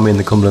Salami and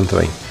the Cumberland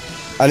 3.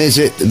 And is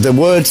it the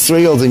word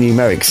 3 or the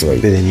numeric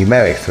 3? With a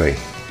numeric 3.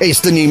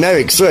 It's the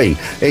numeric 3.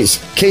 It's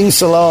King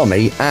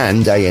Salami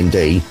and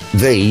A&D,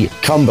 the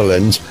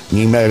Cumberland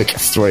numeric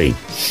 3,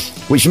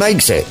 which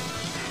makes it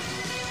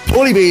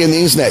Paulie B and the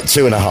Internet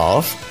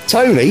 2.5,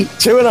 Tony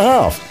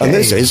 2.5, and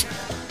this is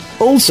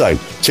also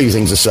two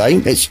things the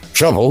same. It's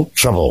trouble.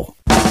 Trouble.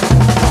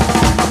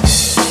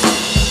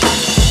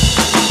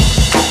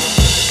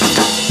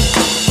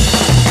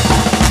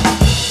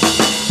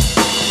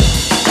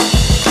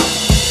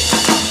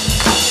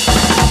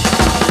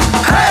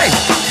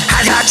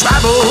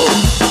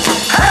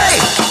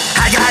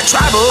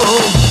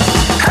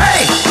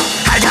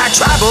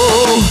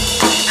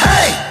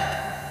 Hey,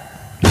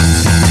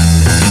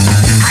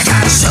 I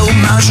got so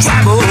much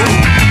trouble.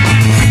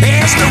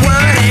 It's the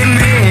word in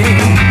me.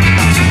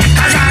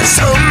 I got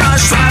so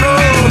much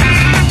trouble.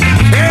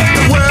 It's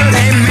the word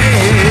in me.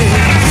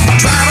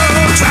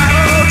 Trouble.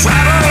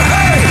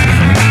 Hey,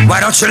 why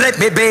don't you let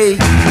me be?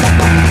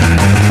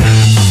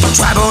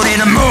 Trouble in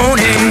the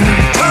morning.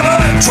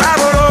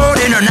 Trouble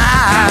in the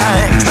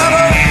night.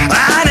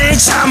 I need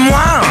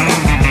someone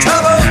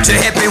to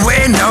help me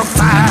win the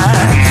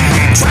fight.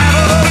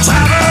 Trouble,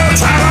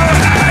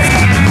 hey,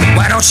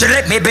 why don't you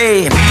let me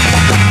be? I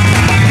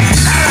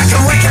like a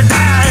wicked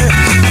night.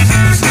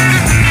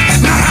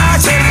 My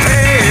heart's in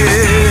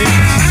pain.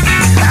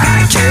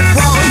 I keep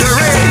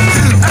wondering,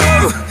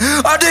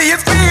 or do you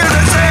feel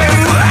the same?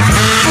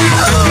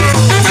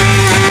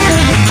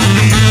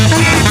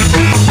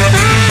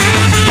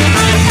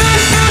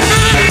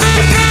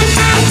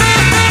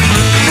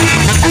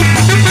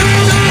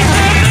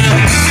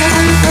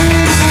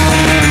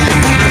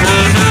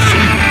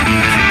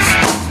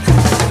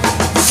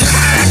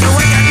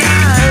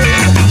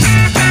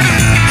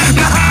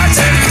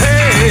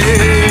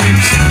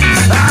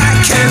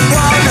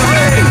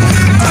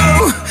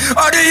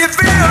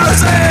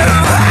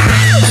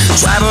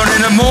 Trouble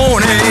in the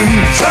morning,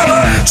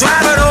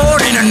 trouble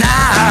on in the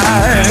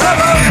night.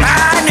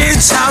 I need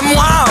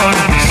someone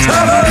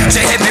to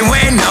help me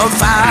win the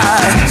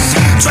fight.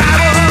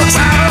 Trouble,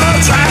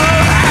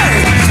 hey,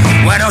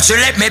 why don't you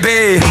let me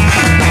be?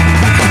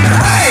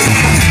 Hey,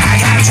 I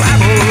got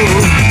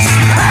trouble.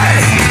 Hey,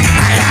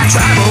 I got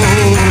trouble.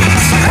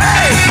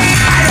 Hey,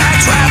 I got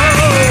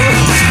trouble.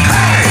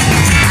 Hey,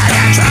 I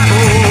got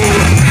trouble.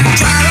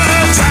 Trouble,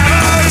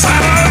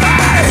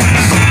 hey.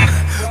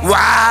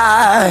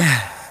 Why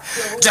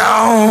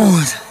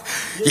don't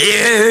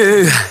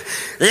you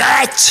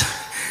let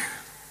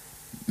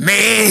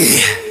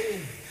me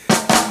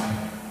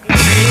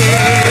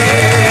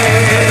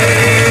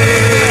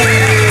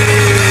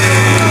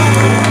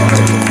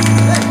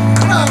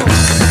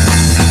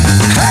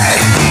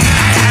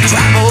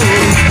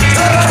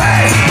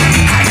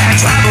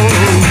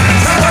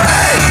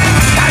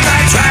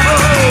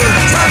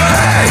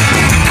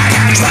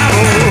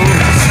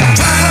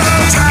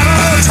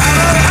Trouble,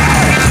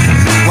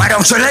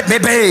 Won't you let me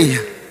be?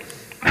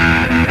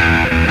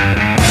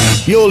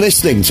 You're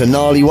listening to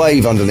Gnarly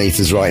Wave underneath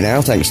us right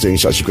now. Thanks for doing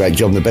such a great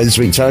job in the bed this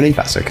week, Tony.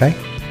 That's okay.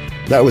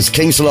 That was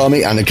King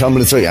Salami and the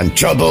Cumberland Three and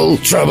Trouble.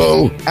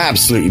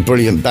 Absolutely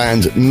brilliant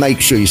band.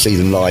 Make sure you see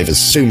them live as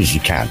soon as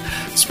you can.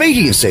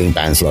 Speaking of seeing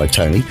bands live,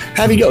 Tony,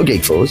 have you got a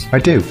gig for us? I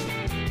do.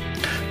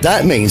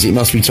 That means it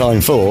must be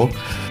time for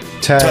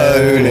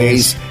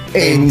Tony's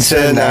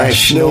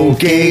International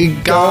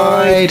Gig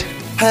Guide.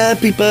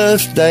 Happy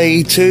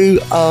birthday to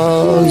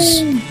us.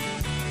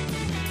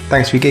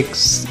 Thanks for your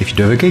gigs. If you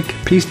do have a gig,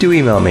 please do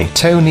email me,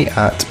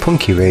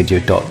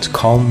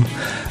 tony@punkyradio.com.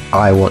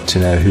 I want to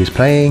know who's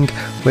playing,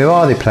 where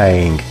are they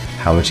playing,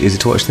 how much is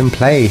it to watch them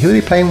play, who are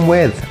they playing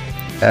with.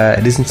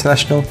 It is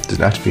international,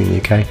 doesn't have to be in the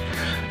UK.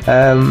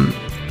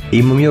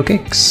 Email me your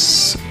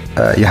gigs.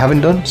 You haven't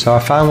done, so I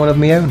found one of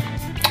my own.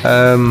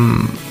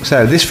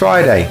 So this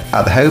Friday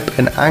at the Hope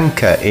and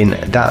Anchor in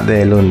that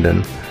there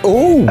London,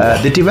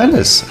 the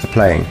Dwellers are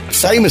playing.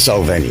 Famous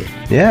old venue.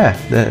 Yeah,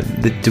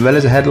 the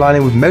Dwellers are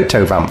headlining with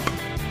Motovamp.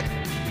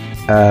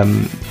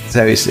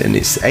 So it's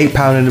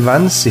 £8 in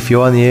advance if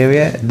you're in the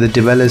area. The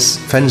Dwellers,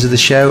 friends of the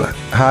show,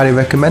 highly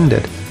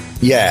recommended.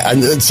 Yeah,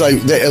 and so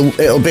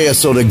it'll be a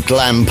sort of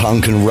glam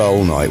punk and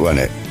roll night, won't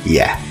it?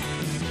 Yeah,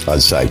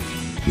 I'd say.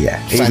 Yeah,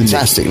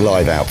 Fantastic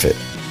live outfit.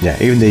 Yeah,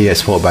 even the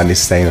support band is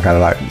saying kind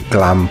of like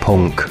glam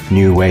punk,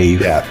 new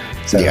wave. Yeah,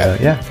 so,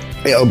 yeah.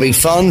 It'll be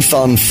fun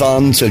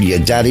till your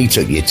daddy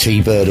took your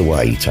T-Bird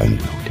away, Tony.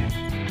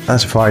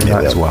 That's a Friday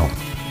night as well.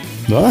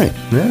 Right.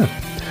 Yeah.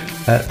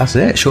 That's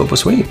it. Short but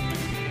sweet.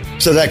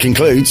 So that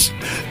concludes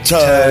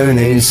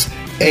Tony's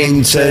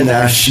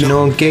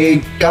International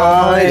Gig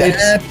Guide.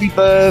 Happy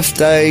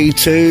birthday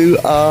to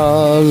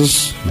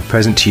us. My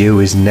present to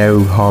you is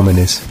no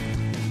harmonies.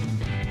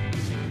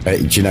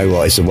 Do you know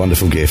what? It's a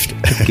wonderful gift.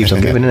 Keeps on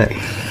giving, isn't it?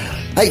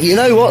 Hey, you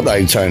know what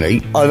though,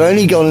 Tony? I've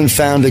only gone and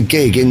found a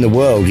gig in the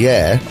world,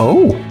 yeah.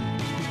 Oh.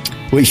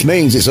 Which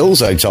means it's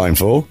also time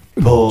for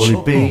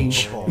Paulie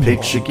Beach,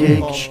 picture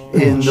gig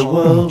in the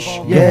world,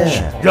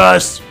 yeah.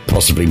 Yes.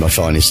 Possibly my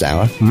finest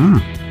hour.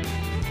 Mm.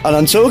 And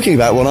I'm talking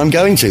about what I'm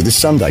going to this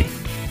Sunday.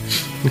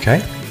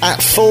 Okay.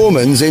 At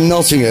Foreman's in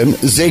Nottingham,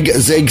 Zig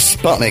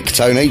Sputnik,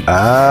 Tony.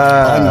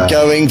 Ah. I'm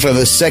going for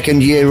the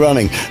second year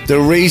running.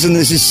 The reason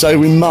this is so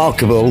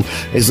remarkable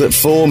is that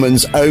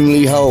Foreman's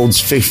only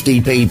holds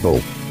 50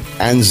 people.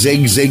 And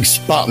Zig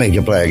Sputnik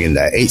are playing in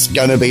there. It's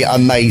going to be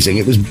amazing.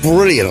 It was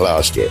brilliant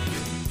last year.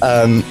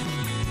 And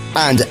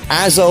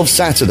as of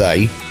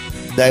Saturday,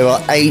 there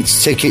are 8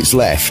 tickets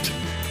left.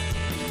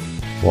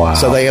 Wow.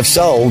 So they have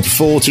sold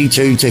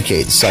 42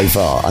 tickets so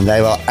far, and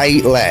there are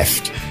 8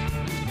 left.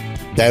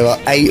 There are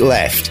 8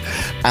 left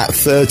at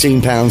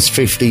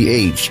 £13.50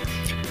 each.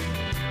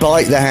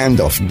 Bite the hand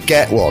off.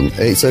 Get one.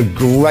 It's a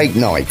great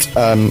night.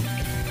 I'm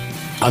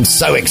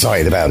so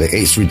excited about it.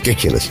 It's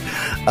ridiculous.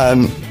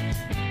 As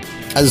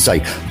I say,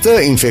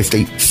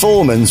 £13.50,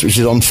 Foreman's, which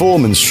is on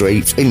Foreman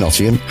Street in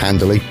Nottingham,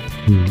 handily.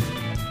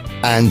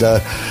 And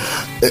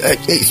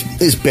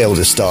it's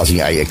builders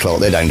starting at 8 o'clock.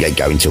 They don't get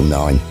going till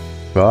 9.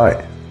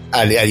 Right.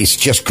 And it's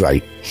just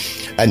great.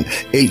 And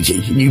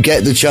you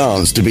get the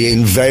chance to be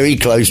in very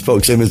close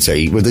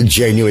proximity with a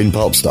genuine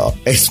pop star.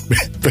 It's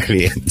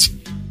brilliant.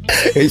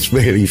 It's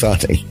really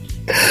funny.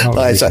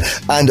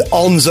 And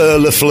Onze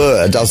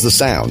Lafleur does the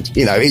sound.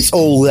 You know, it's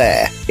all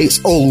there.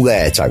 It's all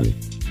there, Tony.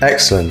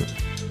 Excellent.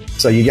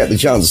 So you get the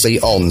chance to see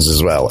Ons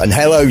as well. And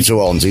hello to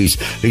Ons, who's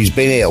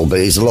been ill, but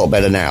he's a lot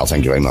better now,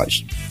 thank you very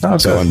much. Okay.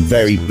 So I'm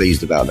very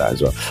pleased about that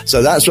as well.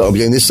 So that's what I'll be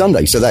doing this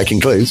Sunday. So that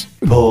concludes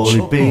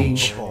Paulie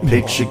Beach,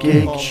 picture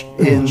gig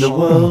in the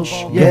world,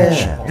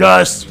 yeah.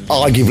 Yes.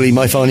 arguably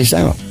my finest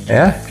hour.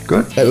 Yeah,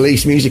 good. At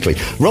least musically.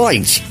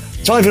 Right,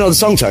 time for another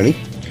song, Tony.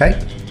 Okay.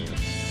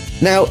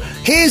 Now,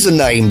 here's a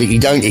name that you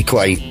don't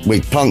equate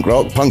with punk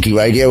rock, punky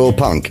radio or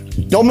punk.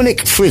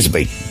 Dominic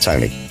Frisby,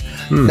 Tony.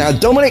 Now,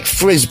 Dominic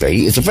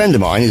Frisby is a friend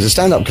of mine. He's a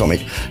stand-up comic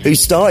who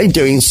started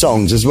doing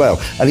songs as well.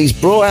 And he's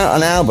brought out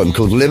an album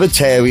called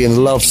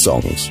Libertarian Love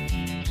Songs.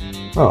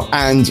 Oh.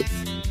 And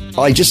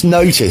I just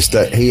noticed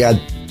that he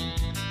had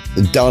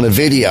done a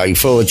video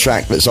for a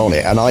track that's on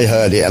it, and I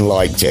heard it and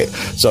liked it.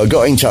 So I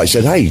got in touch,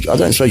 said, hey, I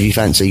don't suppose you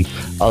fancy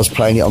us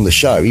playing it on the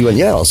show? He went,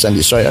 yeah, I'll send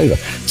it straight over.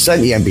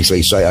 Sent the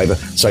MP3 straight over.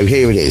 So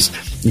here it is.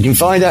 You can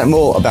find out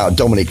more about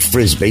Dominic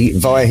Frisby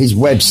via his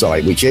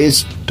website, which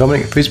is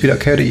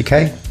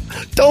dominicfrisby.co.uk.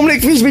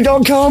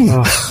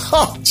 dominicfrisby.com.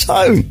 Oh,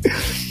 Tone.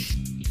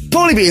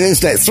 Paulie B and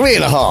Internet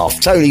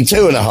 3.5, Tony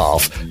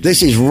 2.5.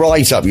 This is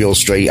right up your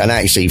street and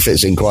actually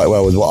fits in quite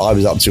well with what I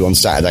was up to on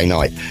Saturday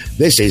night.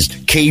 This is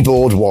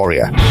Keyboard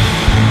Warrior.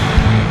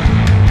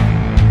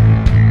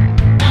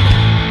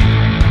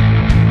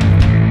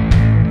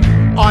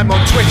 I'm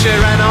on Twitter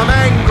and I'm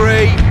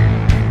angry,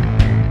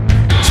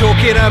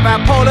 talking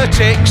about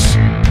politics,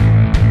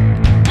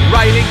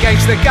 railing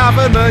against the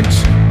government,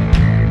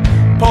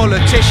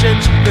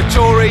 politicians, the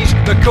Tories,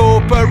 the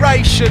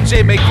corporations,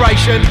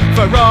 immigration,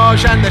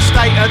 Farage and the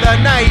state of the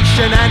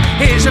nation. And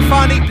here's a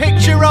funny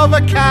picture of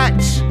a cat.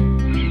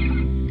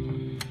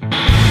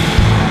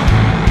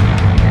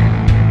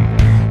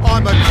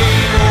 I'm a key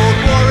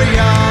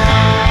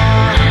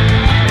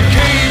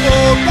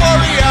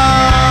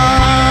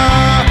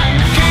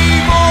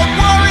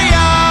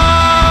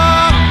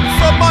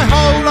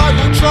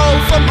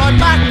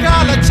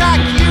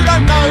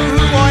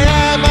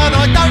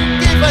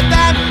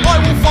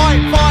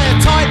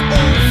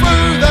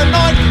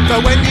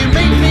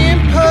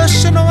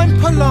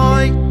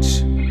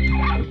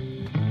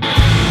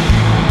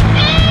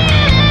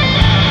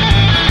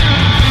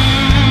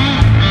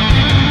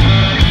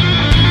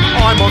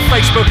I'm on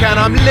Facebook and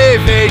I'm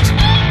livid.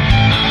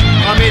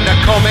 I'm in the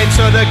comments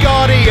of The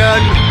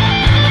Guardian.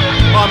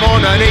 I'm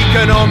on an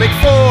economic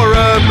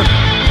forum.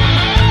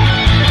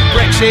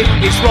 Brexit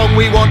is wrong,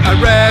 we want a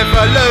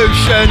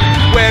revolution.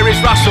 Where is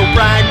Russell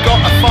Brand?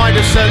 Gotta find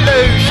a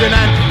solution.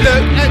 And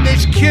look at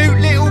this cute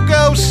little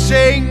girl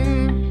sing.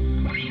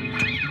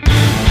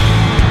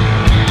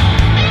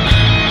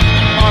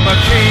 I'm a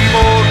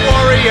keyboard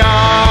warrior.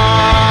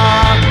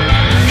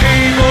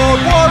 Keyboard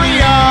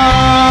warrior.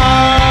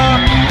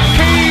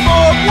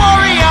 Keyboard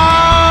warrior.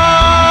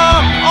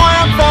 I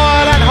am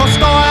vile and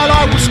hostile.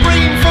 I will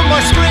scream from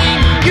my screen.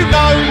 You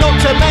know not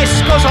to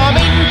mess, cause I'm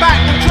in back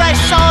the dress.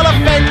 I'll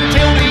offend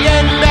till the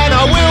end and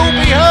I will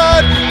be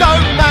heard.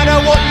 Don't matter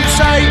what you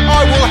say,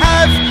 I will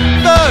have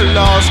the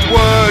last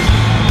word.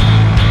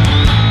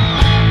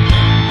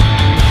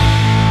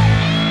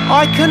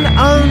 I can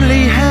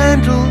only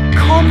handle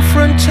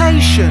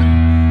confrontation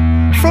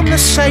from the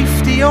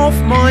safety of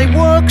my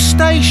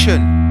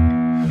workstation.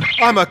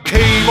 I'm a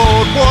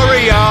keyboard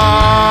warrior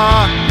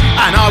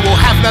and I will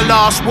have the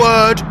last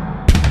word.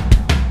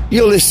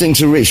 You're listening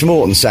to Rich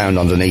Morton sound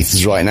underneath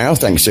us right now.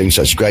 Thanks for doing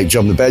such a great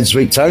job in the bed this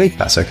week, Tony.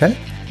 That's okay.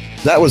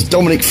 That was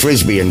Dominic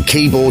Frisby and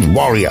Keyboard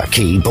Warrior.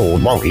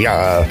 Keyboard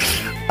Warrior.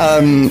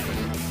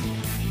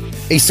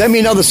 He sent me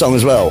another song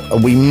as well,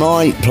 and we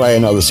might play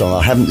another song.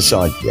 I haven't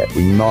decided yet.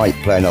 We might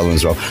play another one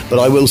as well. But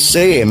I will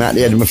see him at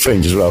the Edinburgh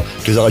Fringe as well,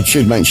 because I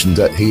should mention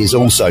that he is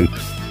also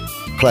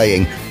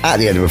playing at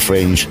the Edinburgh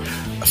Fringe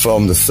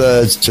from the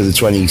 3rd to the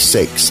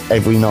 26th,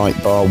 every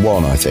night bar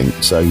one, I think.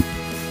 So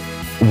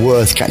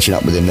worth catching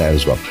up with him there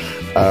as well.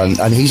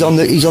 And he's on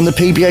the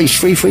PBH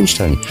Free Fringe,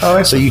 Tony. Oh,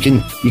 okay. So you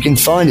can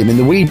find him in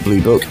the Wee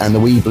Blue book and the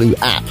Wee Blue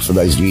app, for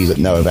those of you that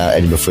know about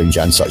Edinburgh Fringe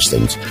and such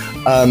things.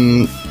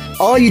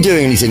 Are you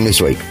doing anything this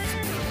week?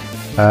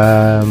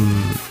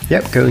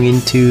 Yep,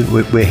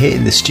 we're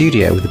hitting the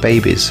studio with the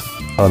babies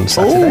on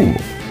Saturday.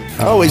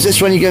 Oh, is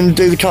this when you're going to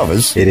do the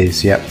covers? It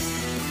is, yep.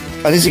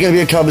 And is it going to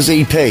be a covers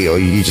EP, or are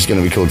you just going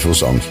to record 4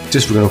 songs?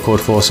 Just we're going to record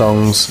 4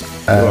 songs,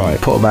 Right.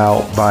 put them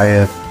out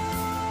via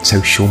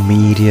social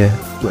media.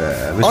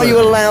 Are you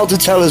allowed to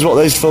tell us what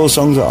those 4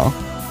 songs are?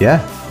 Yeah.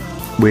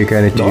 We're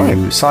going to do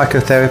Right.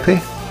 Psychotherapy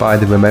by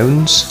the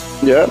Ramones.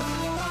 Yeah.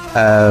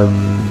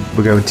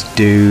 We're going to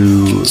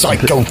do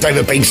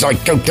Psychotherapy.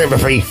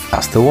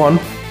 That's the one.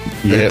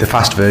 Yeah. The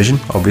fast version,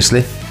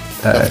 obviously.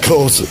 Of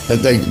course,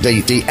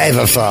 the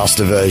ever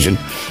faster version,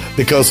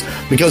 because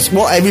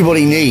what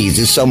everybody needs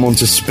is someone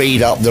to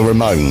speed up the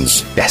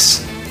Ramones.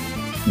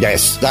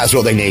 Yes, That's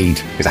what they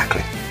need.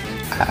 exactly.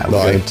 We're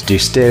Right. going to do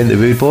Staring at the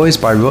Rude Boys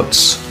by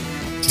Ruts.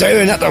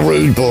 Staring at the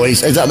Rude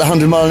Boys. Is that the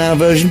 100 mile an hour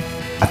version?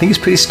 I think it's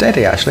pretty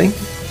steady, actually.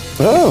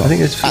 Oh, I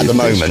think it's at the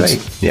pretty moment.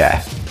 straight.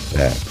 Yeah.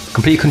 Yeah.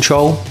 Complete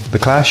Control, The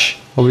Clash,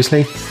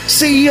 obviously.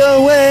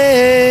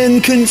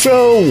 CON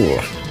Control.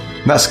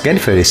 That's again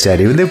fairly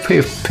steady. They're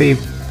pretty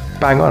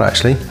bang on,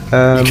 actually.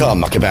 You can't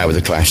muck about with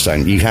the Clash,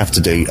 don't you? You have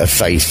to do a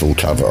faithful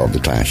cover of the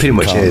Clash. Pretty You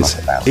much can't is.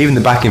 muck about. Even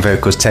the backing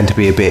vocals tend to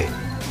be a bit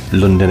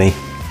London-y.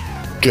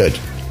 Good.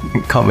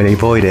 Can't really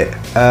avoid it.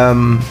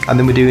 And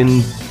then we're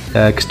doing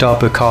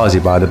Gestapo Kazi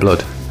by The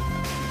Blood.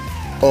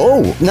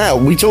 Oh, now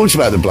we talked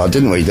about the Blood,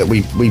 didn't we? That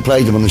we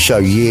played them on the show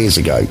years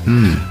ago,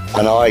 and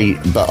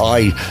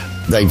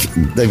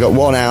they've got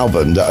one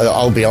album that,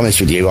 I'll be honest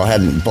with you, I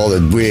hadn't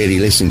bothered really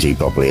listening to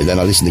properly, and then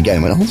I listened again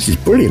and went, oh, this is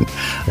brilliant.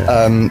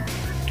 Yeah.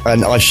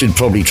 And I should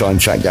probably try and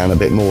track down a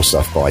bit more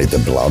stuff by the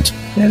Blood.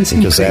 Yeah, they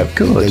seem pretty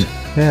good.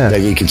 Yeah.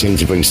 They continue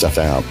to bring stuff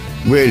out.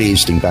 Really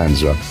interesting band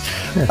as well.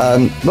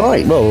 Yeah.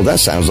 Right, well, that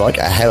sounds like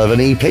a hell of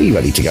an EP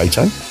ready to go,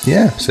 Tone.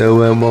 Yeah, so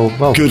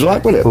well, Good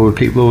luck with it.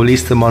 We'll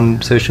release them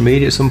on social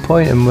media at some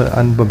point, and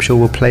I'm sure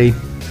we'll play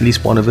at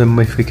least one of them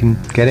if we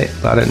can get it.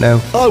 But I don't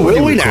know. Oh,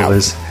 will we now?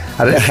 Covers.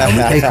 I don't know how we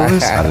play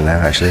covers. I don't know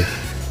actually.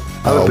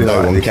 Oh,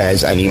 no one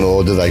cares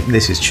anymore, do they?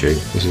 This is true.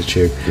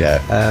 Yeah.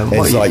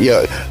 It's like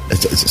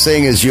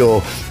seeing as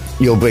you're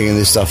bringing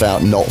this stuff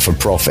out not for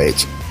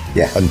profit.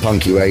 Yeah. And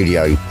Punky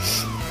Radio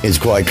is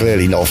quite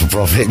clearly not for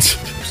profit.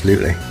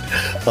 Absolutely.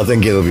 I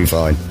think it'll be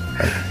fine.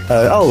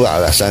 Wow,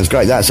 that sounds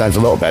great. That sounds a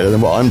lot better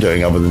than what I'm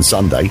doing other than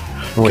Sunday.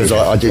 Because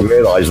I did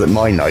realise that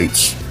my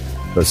notes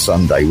for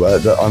Sunday were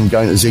that I'm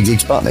going to Zig Zig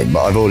Sputnik,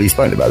 but I've already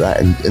spoken about that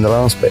in the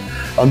last bit.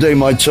 I'm doing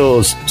my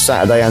tours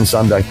Saturday and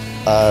Sunday.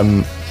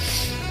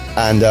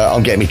 And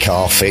I'm getting my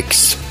car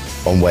fixed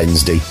on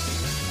Wednesday.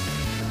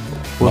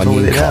 What's wrong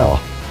with it now?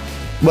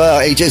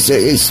 Well,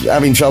 it's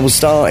having trouble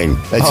starting.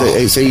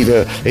 It's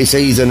either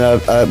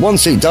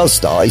once it does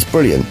start, it's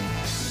brilliant,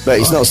 but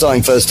it's not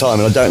starting first time,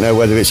 and I don't know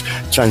whether it's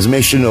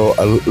transmission or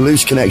a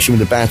loose connection with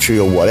the battery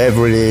or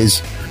whatever it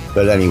is.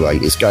 But anyway,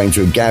 it's going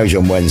through a garage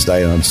on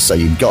Wednesday, and I'm just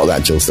saying you've got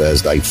that till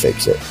Thursday.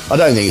 Fix it. I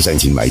don't think it's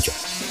anything major.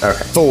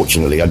 Okay.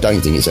 Fortunately, I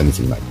don't think it's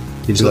anything major.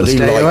 You just got I to do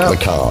stay like out.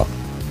 the car.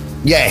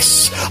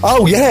 Yes.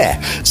 Oh,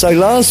 yeah. So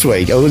last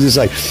week, I was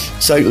going to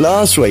say,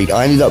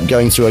 I ended up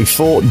going to a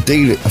Ford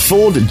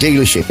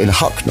dealership in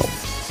Hucknall.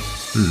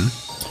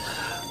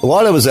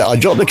 while I was there, I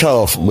dropped the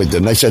car off with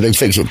them. They said they'd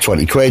fix it for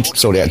 20 quid.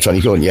 Sorted out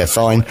 20 quid. Yeah,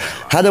 fine.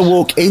 Had a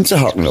walk into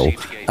Hucknall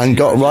and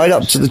got right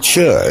up to the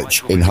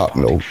church in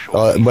Hucknall,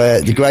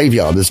 where the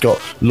graveyard has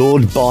got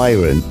Lord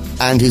Byron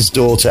and his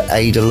daughter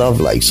Ada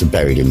Lovelace are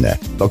buried in there.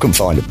 I couldn't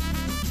find them.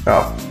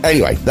 Oh.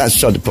 Anyway, that's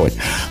beside the point.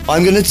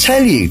 I'm going to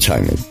tell you,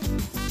 Tony.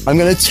 I'm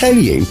going to tell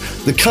you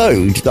the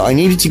code that I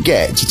needed to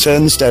get to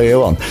turn the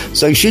stereo on.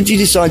 So should you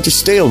decide to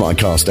steal my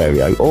car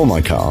stereo or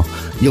my car,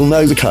 you'll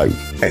know the code.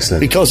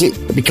 Excellent. Because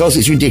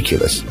it's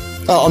ridiculous.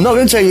 Oh, I'm not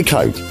going to tell you the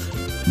code,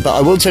 but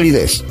I will tell you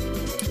this.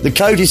 The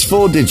code is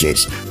 4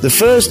 digits. The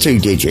first 2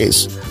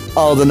 digits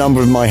are the number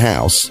of my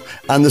house,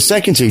 and the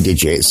second 2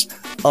 digits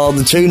are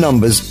the 2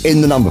 numbers in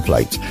the number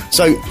plate.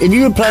 So if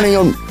you were planning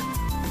on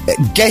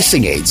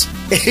guessing it,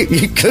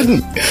 you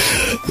couldn't.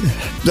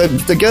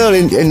 The girl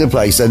in the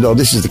place said, "Oh,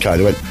 this is the code."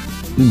 I went,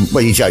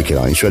 "Well, you're joking,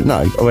 aren't you?" She went,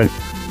 "No." I went,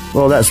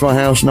 "Well, that's my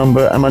house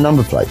number and my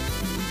number plate."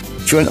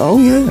 She went, "Oh,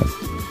 yeah."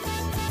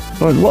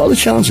 I went, "What are the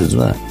chances of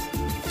that?"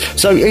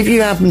 So if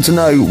you happen to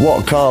know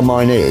what car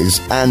mine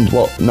is and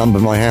what number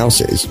my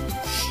house is,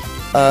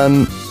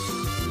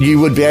 you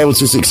would be able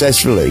to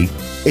successfully,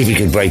 if you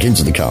could break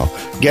into the car,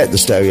 get the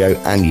stereo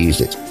and use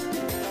it.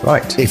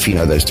 Right. If you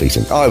know those 2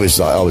 things. I was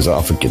like,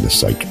 oh, for goodness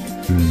sake.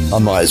 I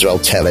might as well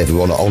tell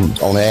everyone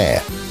on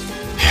air.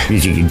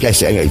 Because you can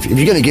guess it. Anyway, if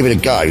you're going to give it a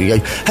go, you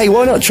go, hey,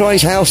 why not try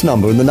his house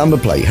number and the number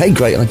plate? Hey,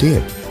 great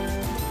idea.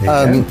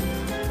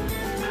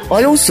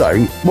 I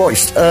also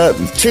watched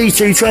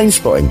T2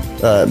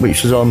 Trainspotting,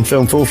 which was on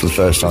Film 4 for the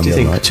first time. What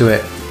do you think to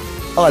it?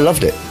 I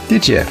loved it.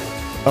 Did you?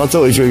 I thought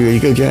it was really, really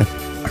good, yeah.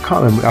 I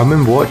can't remember. I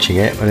remember watching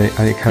it, and it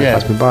kind of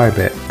passed me by a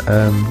bit.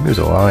 It was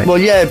all right. Well,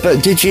 yeah,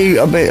 but did you?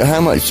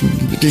 How much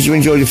did you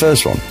enjoy the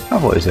first one? I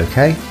thought it was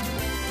okay.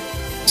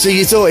 So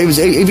you thought it was?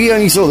 If you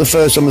only thought the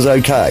first one was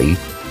okay,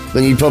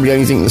 then you'd probably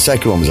only think the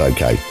second one was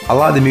okay. I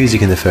like the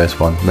music in the first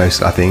one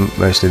most. I think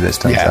mostly that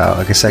stands out.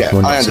 Like a second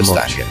one, not I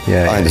understand. so much.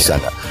 I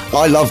understand that.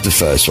 I love the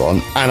first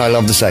one, and I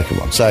love the second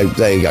one. So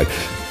there you go.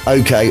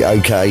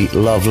 Okay,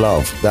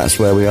 love. That's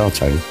where we are,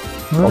 Tony.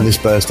 On this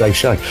birthday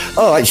show.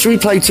 All right, should we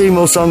play 2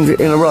 more songs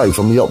in a row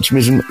from the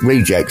Optimism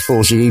Reject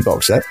 4 CD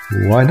box set?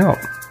 Why not?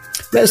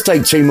 Let's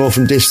take 2 more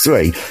from Disc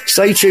 3.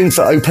 Stay tuned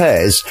for Au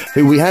Pairs,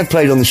 who we have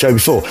played on the show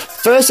before.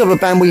 First of a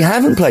band we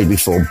haven't played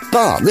before,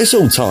 but this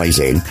all ties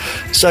in.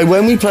 So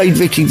when we played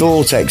Vicky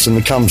Vortex and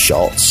the Cum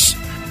Shots,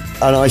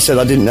 and I said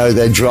I didn't know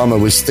their drummer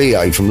was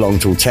Theo from Long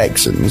Tall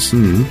Texans,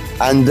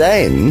 and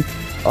then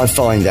I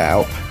find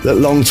out that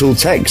Long Tall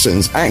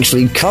Texans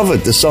actually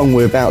covered the song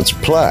we're about to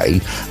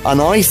play, and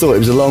I thought it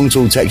was a Long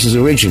Tall Texans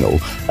original,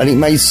 and it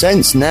made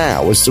sense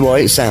now as to why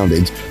it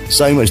sounded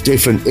so much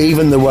different,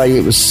 even the way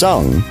it was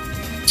sung,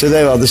 to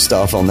their other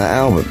stuff on that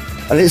album.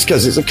 And it's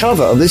because it's a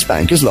cover of this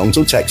band, because Long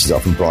Tall Texans are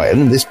from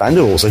Brighton, and this band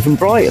are also from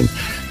Brighton.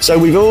 So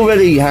we've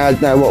already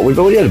had, we've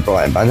already had a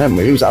Brighton band, haven't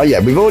we? We've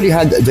already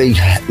had the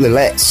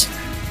Lillettes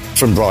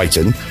from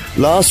Brighton.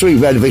 Last week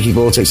we had Vicky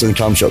Vortex and the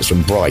Cum Shots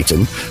from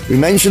Brighton. We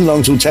mentioned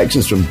Long Tall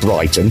Texans from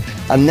Brighton.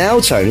 And now,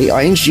 Tony,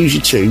 I introduce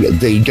you to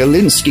the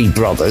Galinsky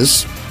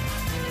Brothers.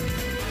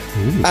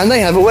 Ooh. And they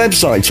have a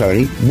website,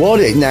 Tony.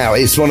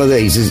 It's one of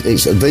these.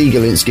 It's the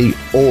Galinsky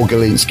or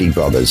Galinsky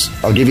Brothers.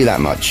 I'll give you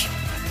that much.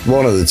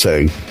 One of the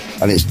two.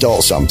 And it's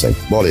dot something.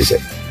 What is it?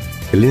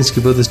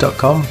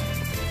 GalinskyBrothers.com.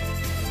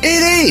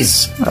 It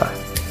is!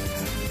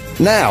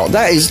 Now,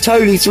 that is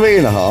Tony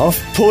 3.5,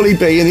 Paulie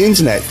B and the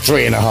Internet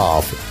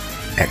 3.5.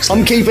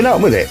 Excellent. I'm keeping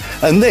up with it.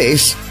 And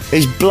this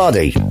is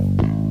Bloody.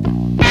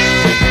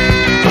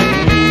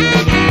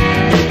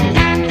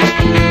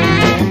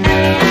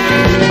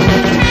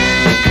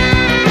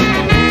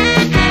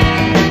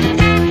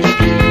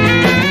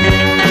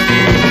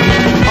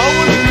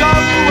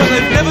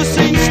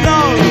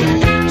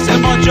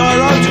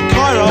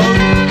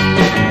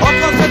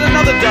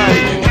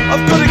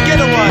 I've got to get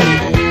away.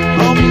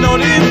 I'm not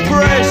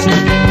impressed.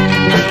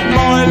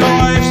 My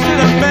life's in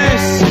a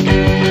mess.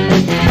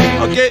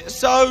 I get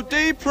so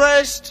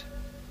depressed.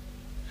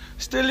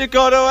 Still you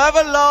got to have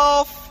a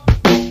laugh.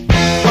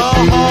 Ha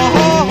ha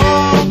ha ha.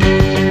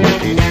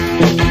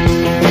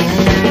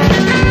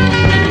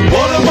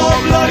 What am I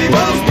bloody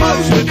well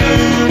supposed to do?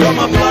 Got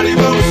my bloody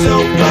well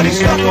self bloody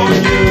stuck on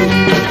you.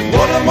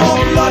 What am I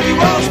bloody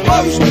well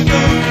supposed to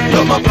do?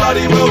 Got my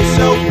bloody well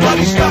self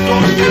bloody stuck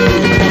on you.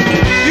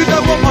 You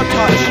don't want my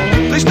touch,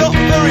 at least not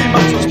very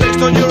much. What's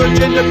next on your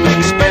agenda,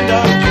 big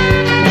spender?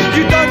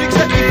 You don't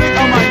exactly think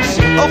I'm ace.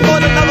 I'll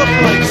find another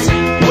place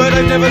where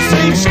they've never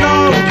seen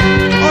snow.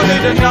 I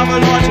need another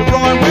line to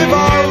rhyme with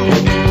oh,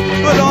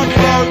 but I'm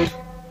broke,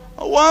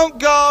 I won't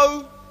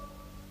go.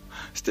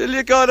 Still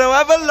you gotta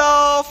have a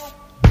laugh.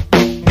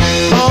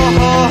 Ha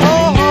ha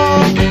ha ha.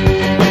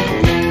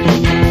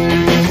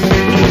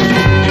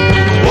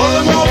 What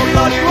am I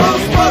bloody well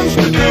supposed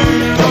to do?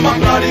 Got my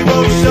bloody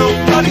well self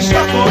bloody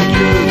stuck on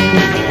you.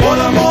 What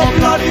am I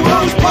bloody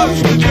well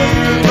supposed to do?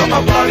 Got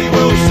my bloody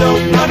well self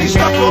bloody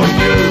stuck on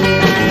you.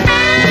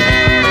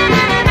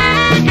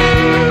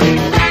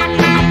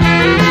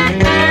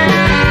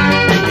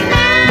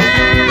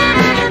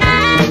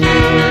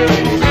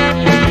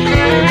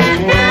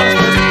 What am I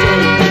supposed to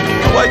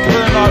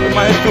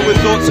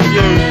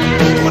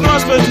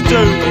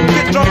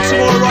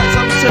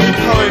best-selling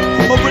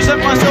poem, or present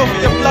myself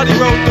at your bloody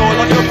well door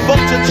like a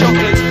box of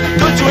chocolates,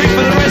 good to eat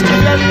for the rest of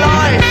your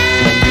life.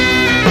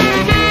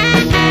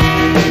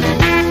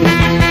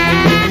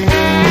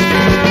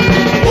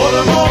 What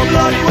am I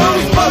bloody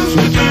well supposed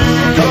to do?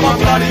 Got my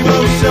bloody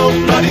well self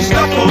bloody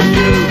stuck on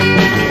you.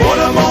 What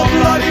am I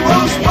bloody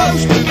well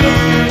supposed to do?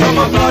 Got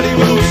my bloody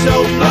well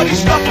self bloody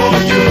stuck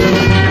on you.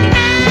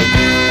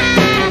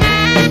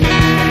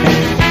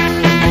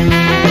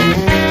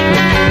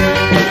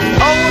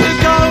 I wanna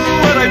go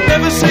where they've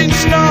never seen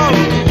snow.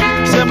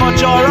 Send my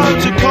gyro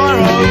to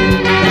Cairo.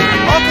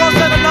 I can't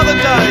stand another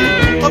day.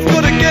 I've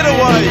got to get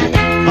away.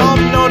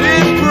 I'm not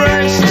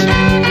impressed.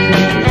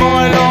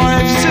 My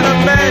life's in a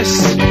mess.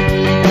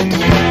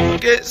 I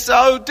get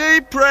so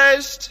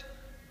depressed.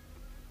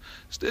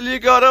 Still you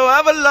gotta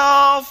have a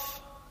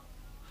laugh.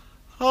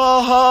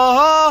 Ha ha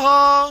ha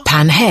ha.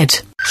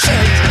 Panhead.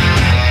 Shit!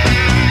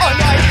 I'm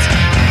late!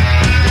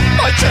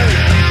 My train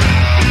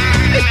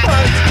is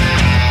burnt!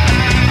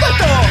 The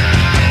door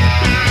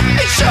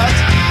is shut!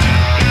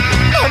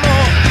 No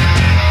more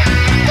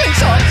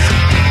insights!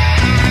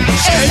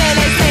 Shit! It's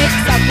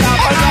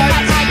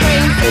my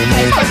green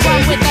suitcase, the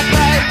one with the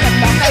broken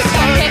lock. I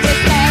stuck it with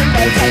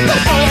sellotape, the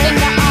hole in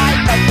the eye,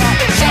 but not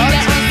send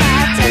it on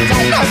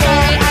Saturday. I'm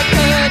sorry I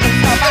couldn't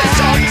stop, I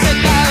had to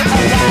go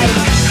away.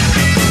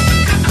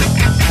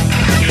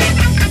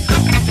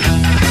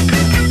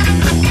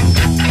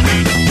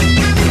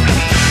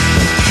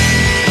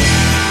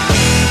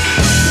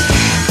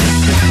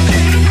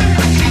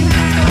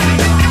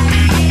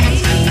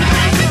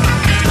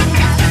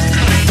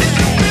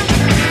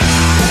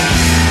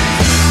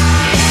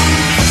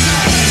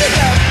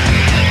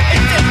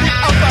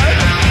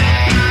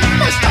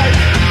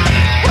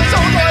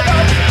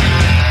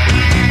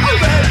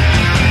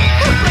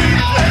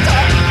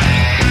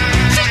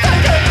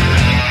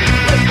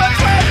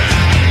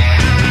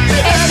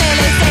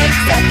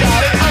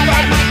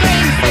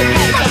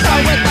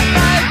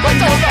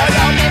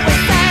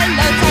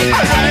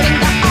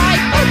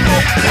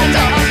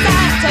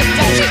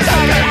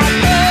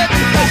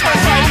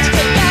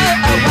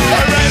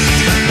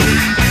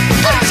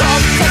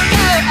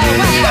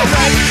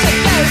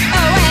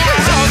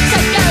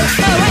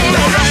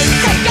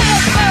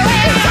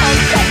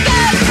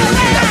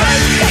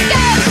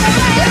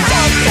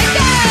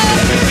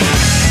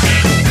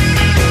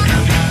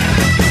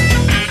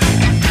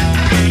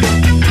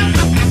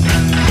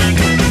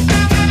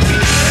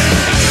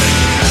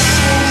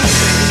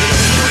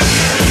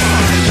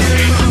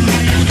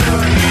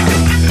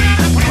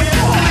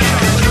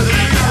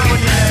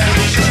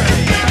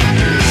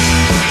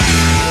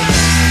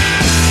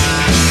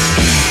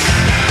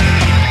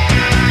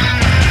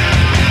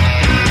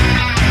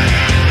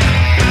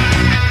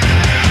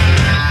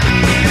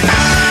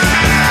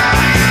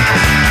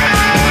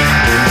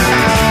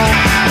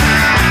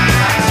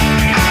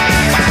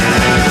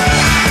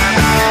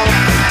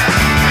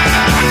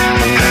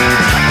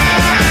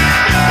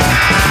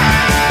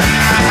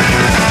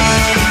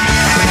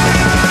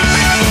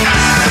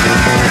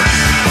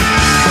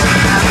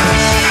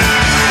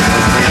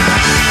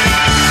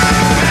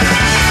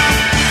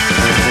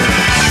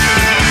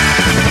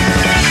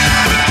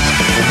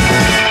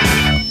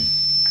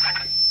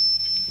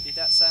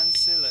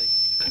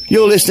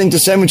 You're listening to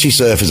Cemetery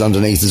Surfers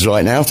underneath us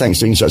right now. Thanks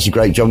for doing such a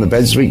great job on the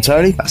bed this week,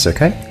 Tony. That's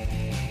okay.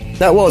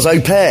 That was Au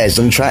Pairs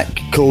on a track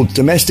called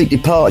Domestic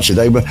Departure.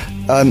 They were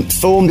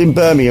formed in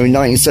Birmingham in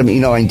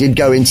 1979, did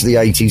go into the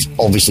 80s,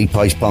 obviously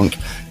post-punk,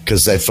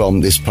 because they're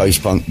from this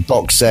post-punk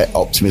box set,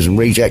 Optimism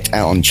Reject,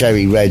 out on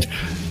Cherry Red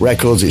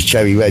Records. It's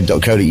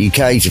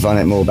cherryred.co.uk to find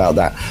out more about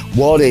that.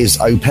 What is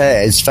Au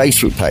Pairs'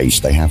 Facebook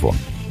page? They have one.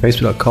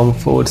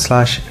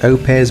 Facebook.com/Au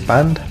Pairs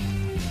Band.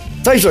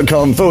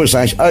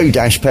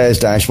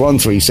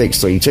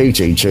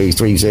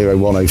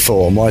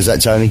 Facebook.com/O-Pairs-136322230104104. And why is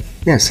that, Tony?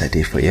 Yes, they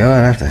do for you,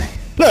 have they?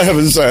 No,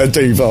 heavens,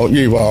 default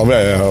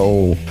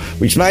URL.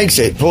 Which makes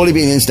it Paulie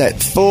B on the Internet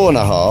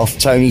 4.5,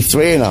 Tony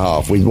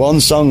 3.5, with one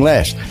song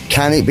left.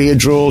 Can it be a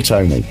draw,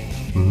 Tony?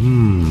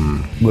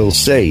 We'll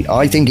see.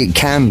 I think it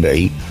can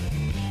be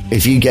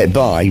if you get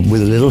by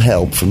with a little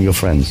help from your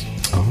friends.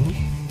 Oh.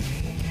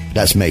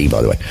 That's me,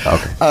 by the way.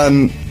 Okay.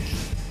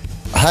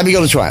 Have you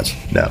got a twat?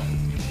 No.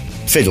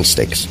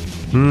 Fiddlesticks.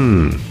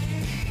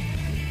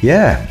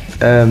 Yeah.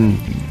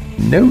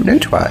 No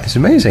twat. It's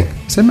amazing.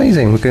 It's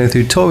amazing. We're going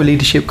through Tory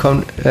leadership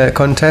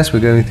contest. We're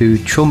going through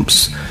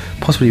Trump's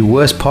possibly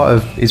worst part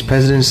of his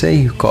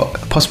presidency. We've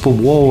got a possible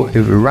war with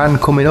Iran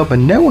coming up,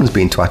 and no one's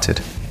been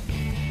twatted.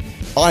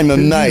 I'm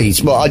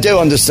amazed. Well, I do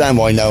understand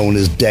why no one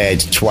has dared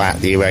twat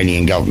the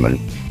Iranian government.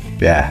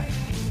 Yeah.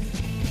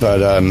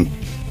 But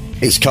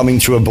it's coming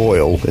to a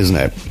boil, isn't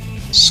it?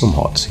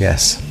 Somewhat,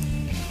 yes.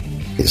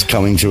 It's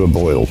coming to a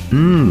boil.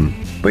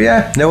 But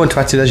yeah, no one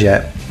twatted us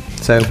yet.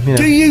 So, you know.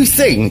 Do you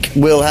think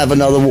we'll have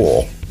another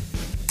war?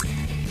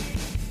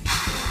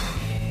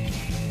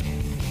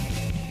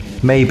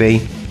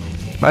 Maybe.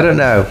 I don't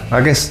know.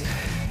 I guess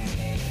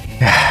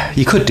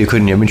you could do,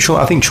 couldn't you? I mean,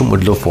 I think Trump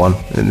would love one.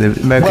 The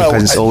American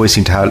presidents always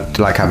seem to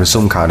like having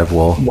some kind of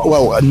war.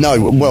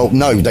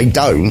 No, they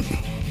don't.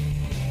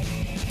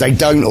 They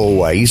don't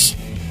always.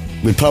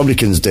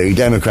 Republicans do,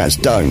 Democrats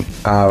don't.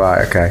 Ah,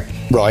 right, okay.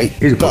 Right,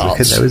 He's a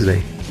Republican, though,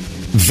 isn't he?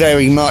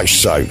 very much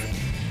so.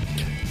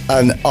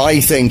 And I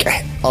think,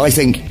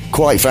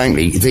 quite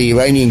frankly, the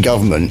Iranian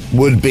government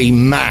would be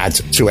mad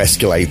to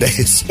escalate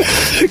this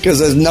because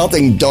there's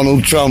nothing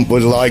Donald Trump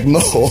would like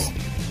more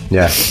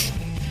Yeah.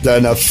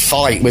 than a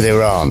fight with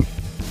Iran.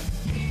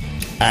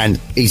 And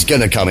he's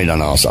going to come in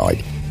on our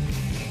side.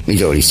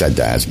 He's already said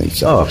that, hasn't he?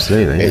 So Oh,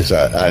 absolutely. Yeah. it's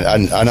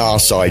and our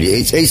side.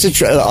 It's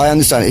I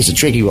understand it's a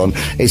tricky one.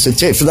 It's a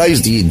tip for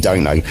those of you who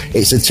don't know.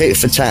 It's a tit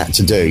for tat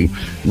to do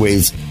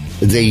with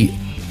the.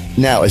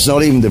 Now it's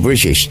not even the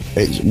British.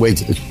 It's with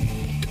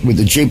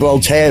the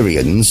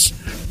Gibraltarians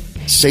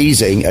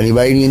seizing an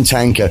Iranian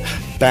tanker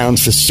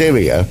bound for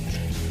Syria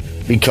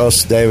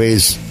because there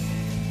is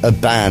a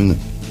ban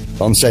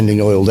on sending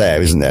oil there,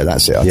 isn't there?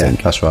 That's it. I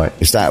think that's right.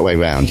 It's that way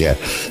round. Yeah.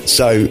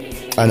 So.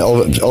 And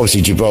obviously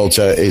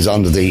Gibraltar is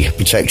under the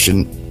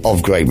protection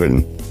of Great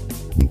Britain,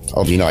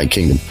 of the United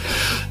Kingdom.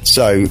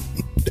 So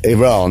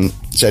Iran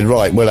said,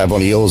 right, we'll have one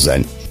of yours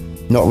then,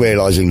 not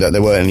realising that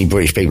there weren't any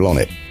British people on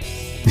it.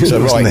 So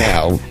right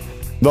now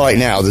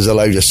there's a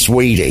load of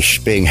Swedish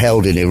being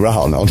held in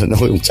Iran on an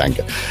oil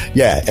tanker.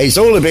 Yeah, it's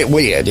all a bit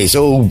weird. It's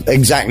all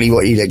exactly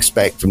what you'd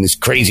expect from this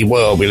crazy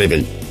world we live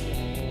in.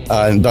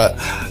 But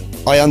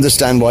I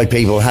understand why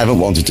people haven't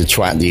wanted to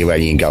twat the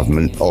Iranian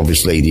government.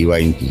 Obviously, the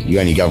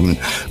Iranian government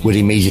would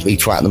immediately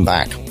twat them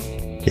back.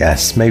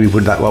 Yes, maybe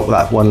with that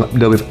one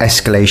little bit of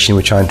escalation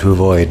we're trying to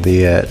avoid.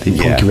 The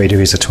Punky Radio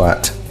is a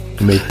twat.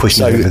 Maybe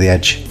pushing them over the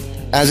edge.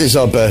 As it's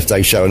our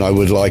birthday show, and I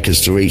would like us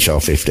to reach our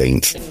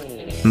 15th,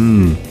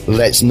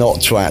 let's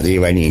not twat the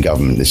Iranian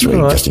government this week,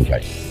 just in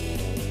case.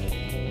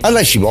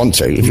 Unless you want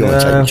to, if you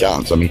want to take a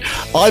chance. I mean,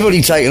 I've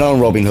already taken on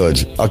Robin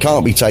Hood. I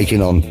can't be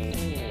taking on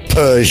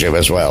Persia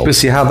as well. We'll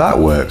see how that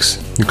works.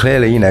 And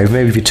clearly,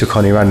 maybe if you took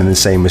on Iran in the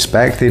same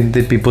respect,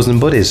 they'd be bosom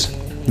buddies.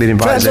 They'd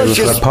invite them over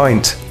for a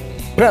pint.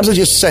 Perhaps I'll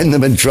just send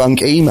them a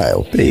drunk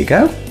email. There you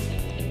go.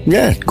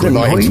 Yeah, they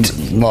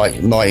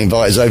might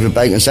invite us over a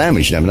bacon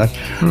sandwich, you never know.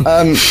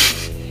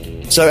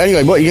 So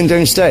anyway, what are you going to do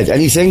instead?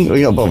 Anything? Or are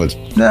you not bothered?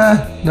 No,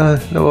 not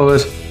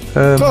bothered.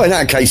 Well, in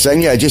that case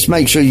then, just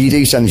make sure you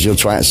do send us your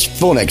twats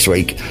for next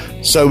week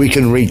so we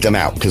can read them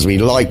out, because we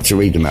like to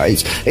read them out.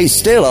 It's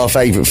still our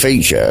favourite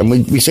feature, and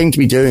we seem to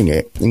be doing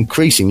it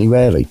increasingly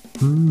rarely.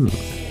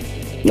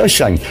 No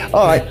shame.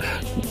 All right,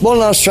 one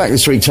last track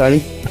this week,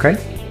 Tony. Okay.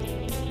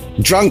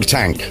 Drunk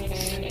Tank.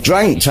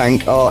 Drunk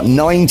Tank are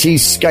 90s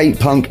skate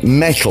punk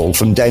metal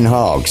from Den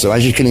Haag, so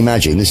as you can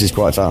imagine, this is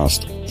quite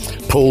fast.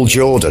 Paul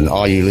Jordan,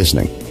 are you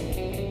listening?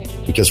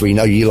 Because we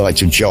know you like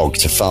to jog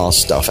to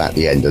fast stuff at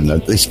the end, and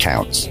this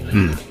counts.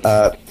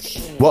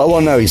 What I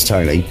want to know is,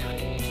 Tony,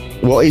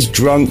 what is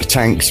Drunk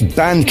Tank's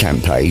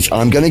Bandcamp page?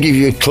 I'm going to give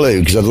you a clue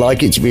because I'd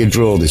like it to be a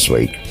draw this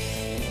week.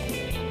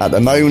 At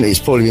the moment, it's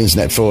Paulie the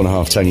Internet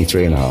 4.5, Tony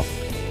 3.5.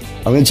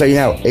 I'm going to tell you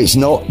now, it's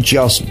not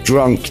just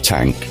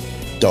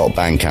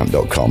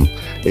drunktank.bandcamp.com.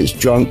 It's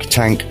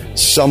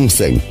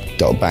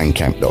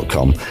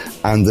drunktanksomething.bandcamp.com,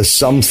 and the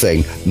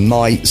something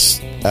might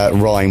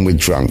rhyme with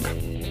drunk.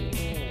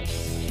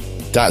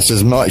 That's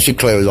as much a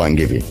clue as I can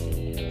give you.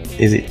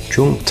 Is it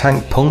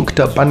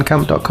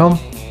drunktankpunk.bandcamp.com?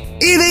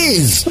 It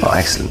is! Oh,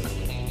 excellent.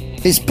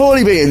 It's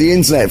Paulie B of the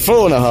Internet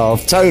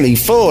 4.5, Tony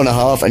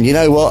 4.5, and you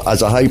know what?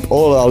 As I hope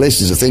all our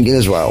listeners are thinking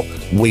as well,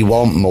 we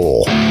want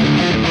more.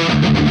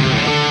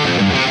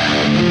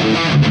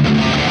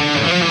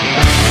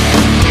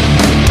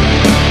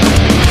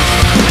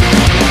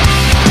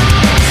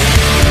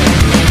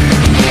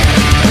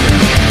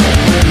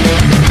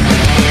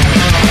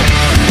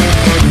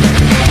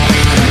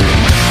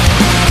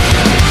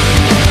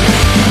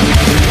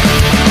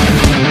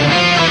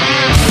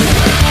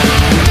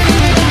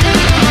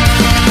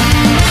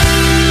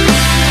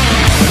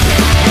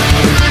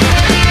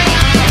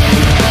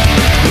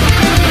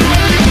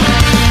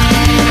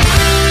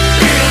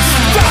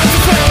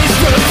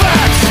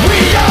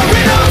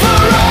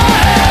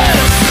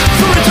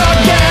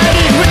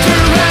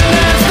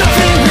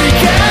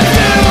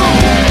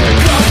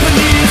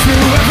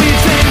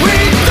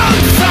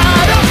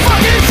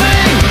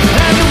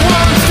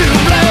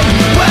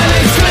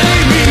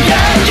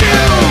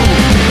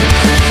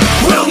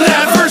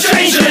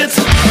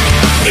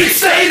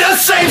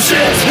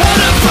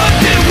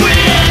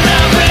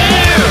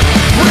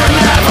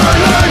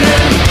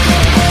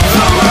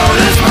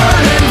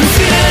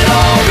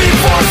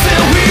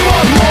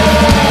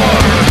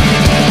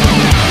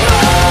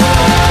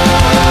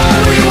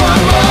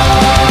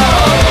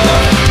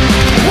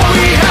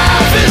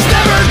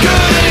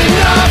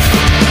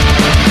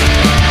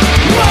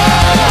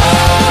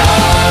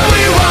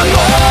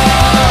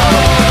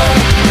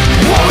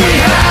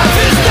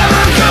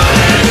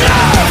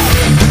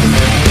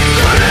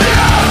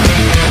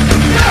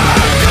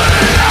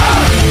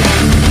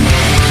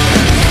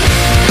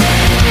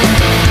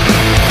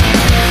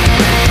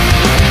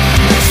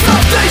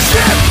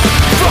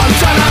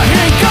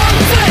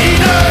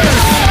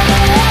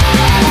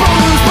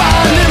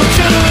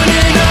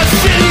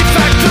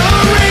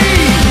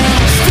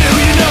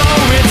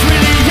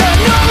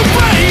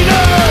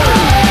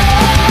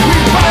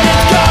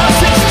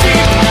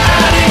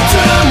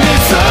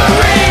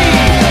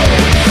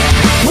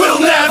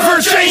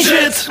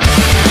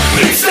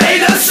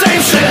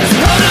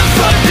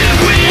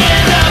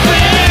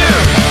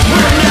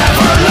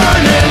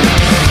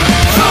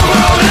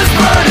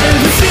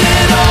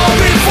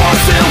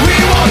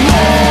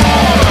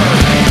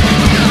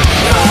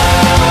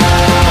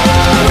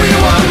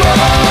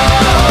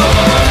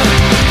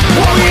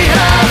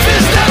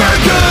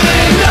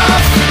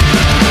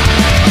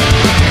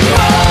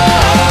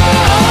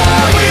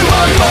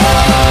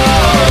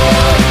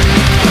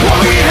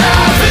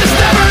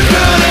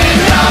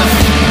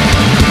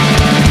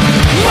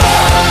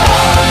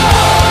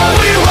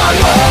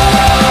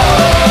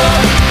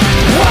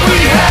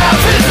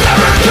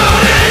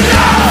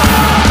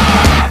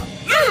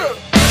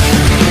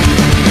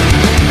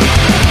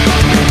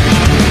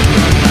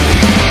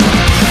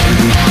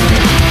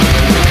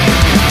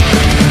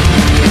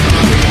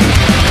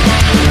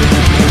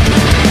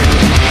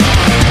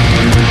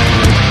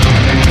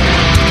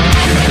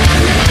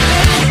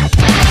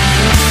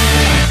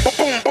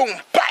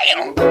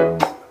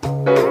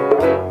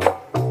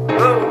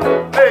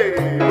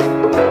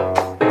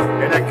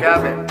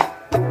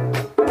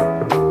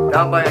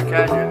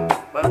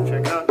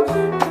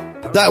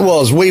 That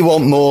was We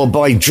Want More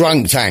by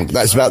Drunk Tank.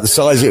 That's about the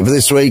size of it for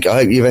this week. I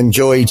hope you've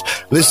enjoyed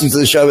listening to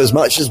the show as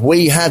much as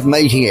we have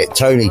making it.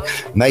 Tony,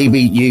 maybe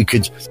you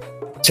could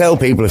tell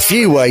people a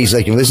few ways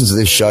they can listen to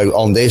this show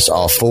on this,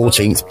 our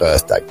 14th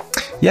birthday.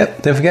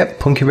 Yep, don't forget,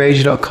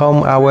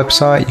 punkyradio.com, our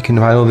website. You can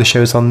find all the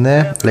shows on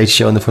there. Latest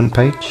show on the front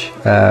page.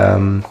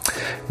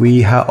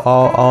 We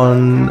are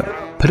on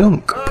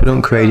Padunk,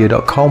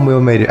 padunkradio.com. We're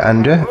on Radio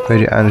Andra,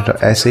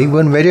 radioandra.se. We're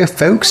on Radio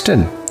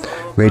Folkestone,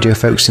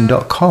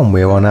 radiofolkstone.com.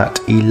 We're on at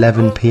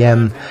 11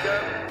 p.m.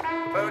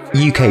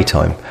 UK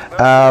time.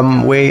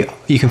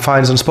 You can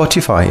find us on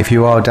Spotify. If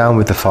you are down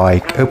with the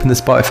Fike, open the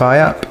Spotify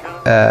app,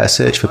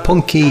 search for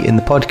Punky in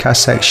the podcast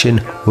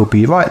section. We'll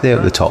be right there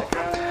at the top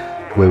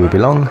where we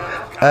belong.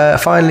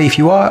 Finally, if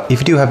you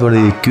do have one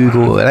of the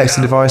Google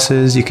Alexa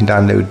devices, you can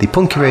download the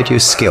Punky Radio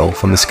Skill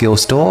from the Skill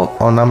Store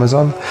on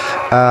Amazon.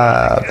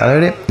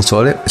 Download it,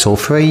 install it, it's all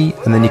free,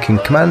 and then you can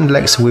command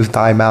Alexa with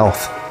thy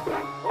mouth.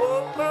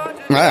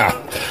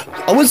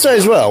 I would say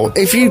as well,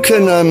 if you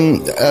can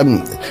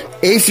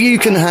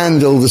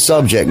handle the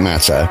subject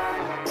matter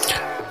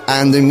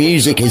and the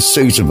music is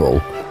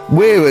suitable,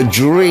 we're a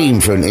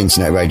dream for an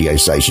internet radio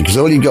station, because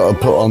all you've got to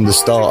put on the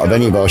start of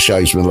any of our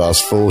shows from the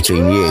last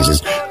 14 years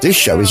is this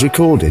show is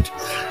recorded.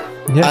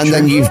 Yeah, and true.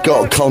 Then you've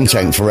got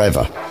content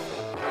forever.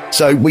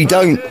 So we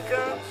don't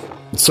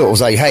sort of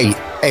say, hey,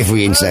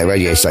 every internet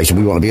radio station,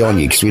 we want to be on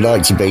you, because we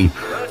like to be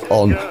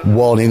on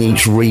one in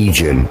each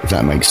region, if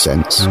that makes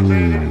sense.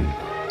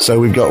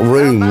 So we've got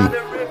room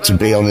to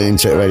be on an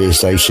internet radio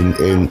station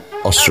in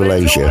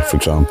Australasia, for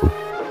example,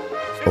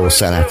 or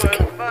South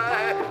Africa.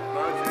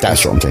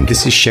 That's what I'm thinking.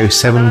 This is show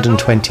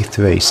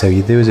 723, so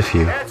there was a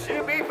few.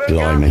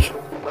 Blimey.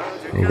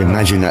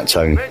 Imagine that,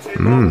 Tony.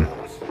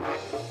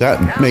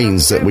 That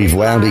means that we've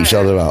wound each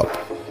other up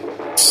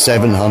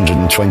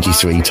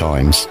 723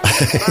 times.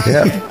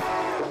 Yeah.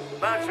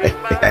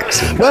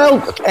 Excellent.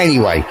 Well,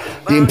 anyway,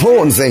 the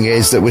important thing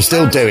is that we're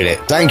still doing it.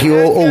 Thank you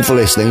all for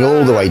listening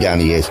all the way down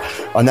the years.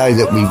 I know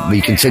that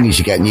we continue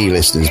to get new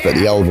listeners, but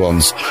the old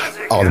ones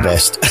are the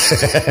best.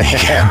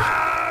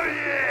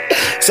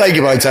 Say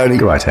goodbye, Tony.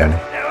 Goodbye, Tony.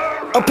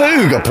 A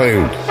poog, a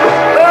poog.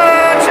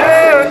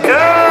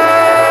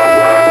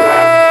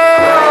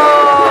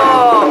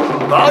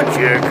 But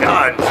you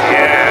can't.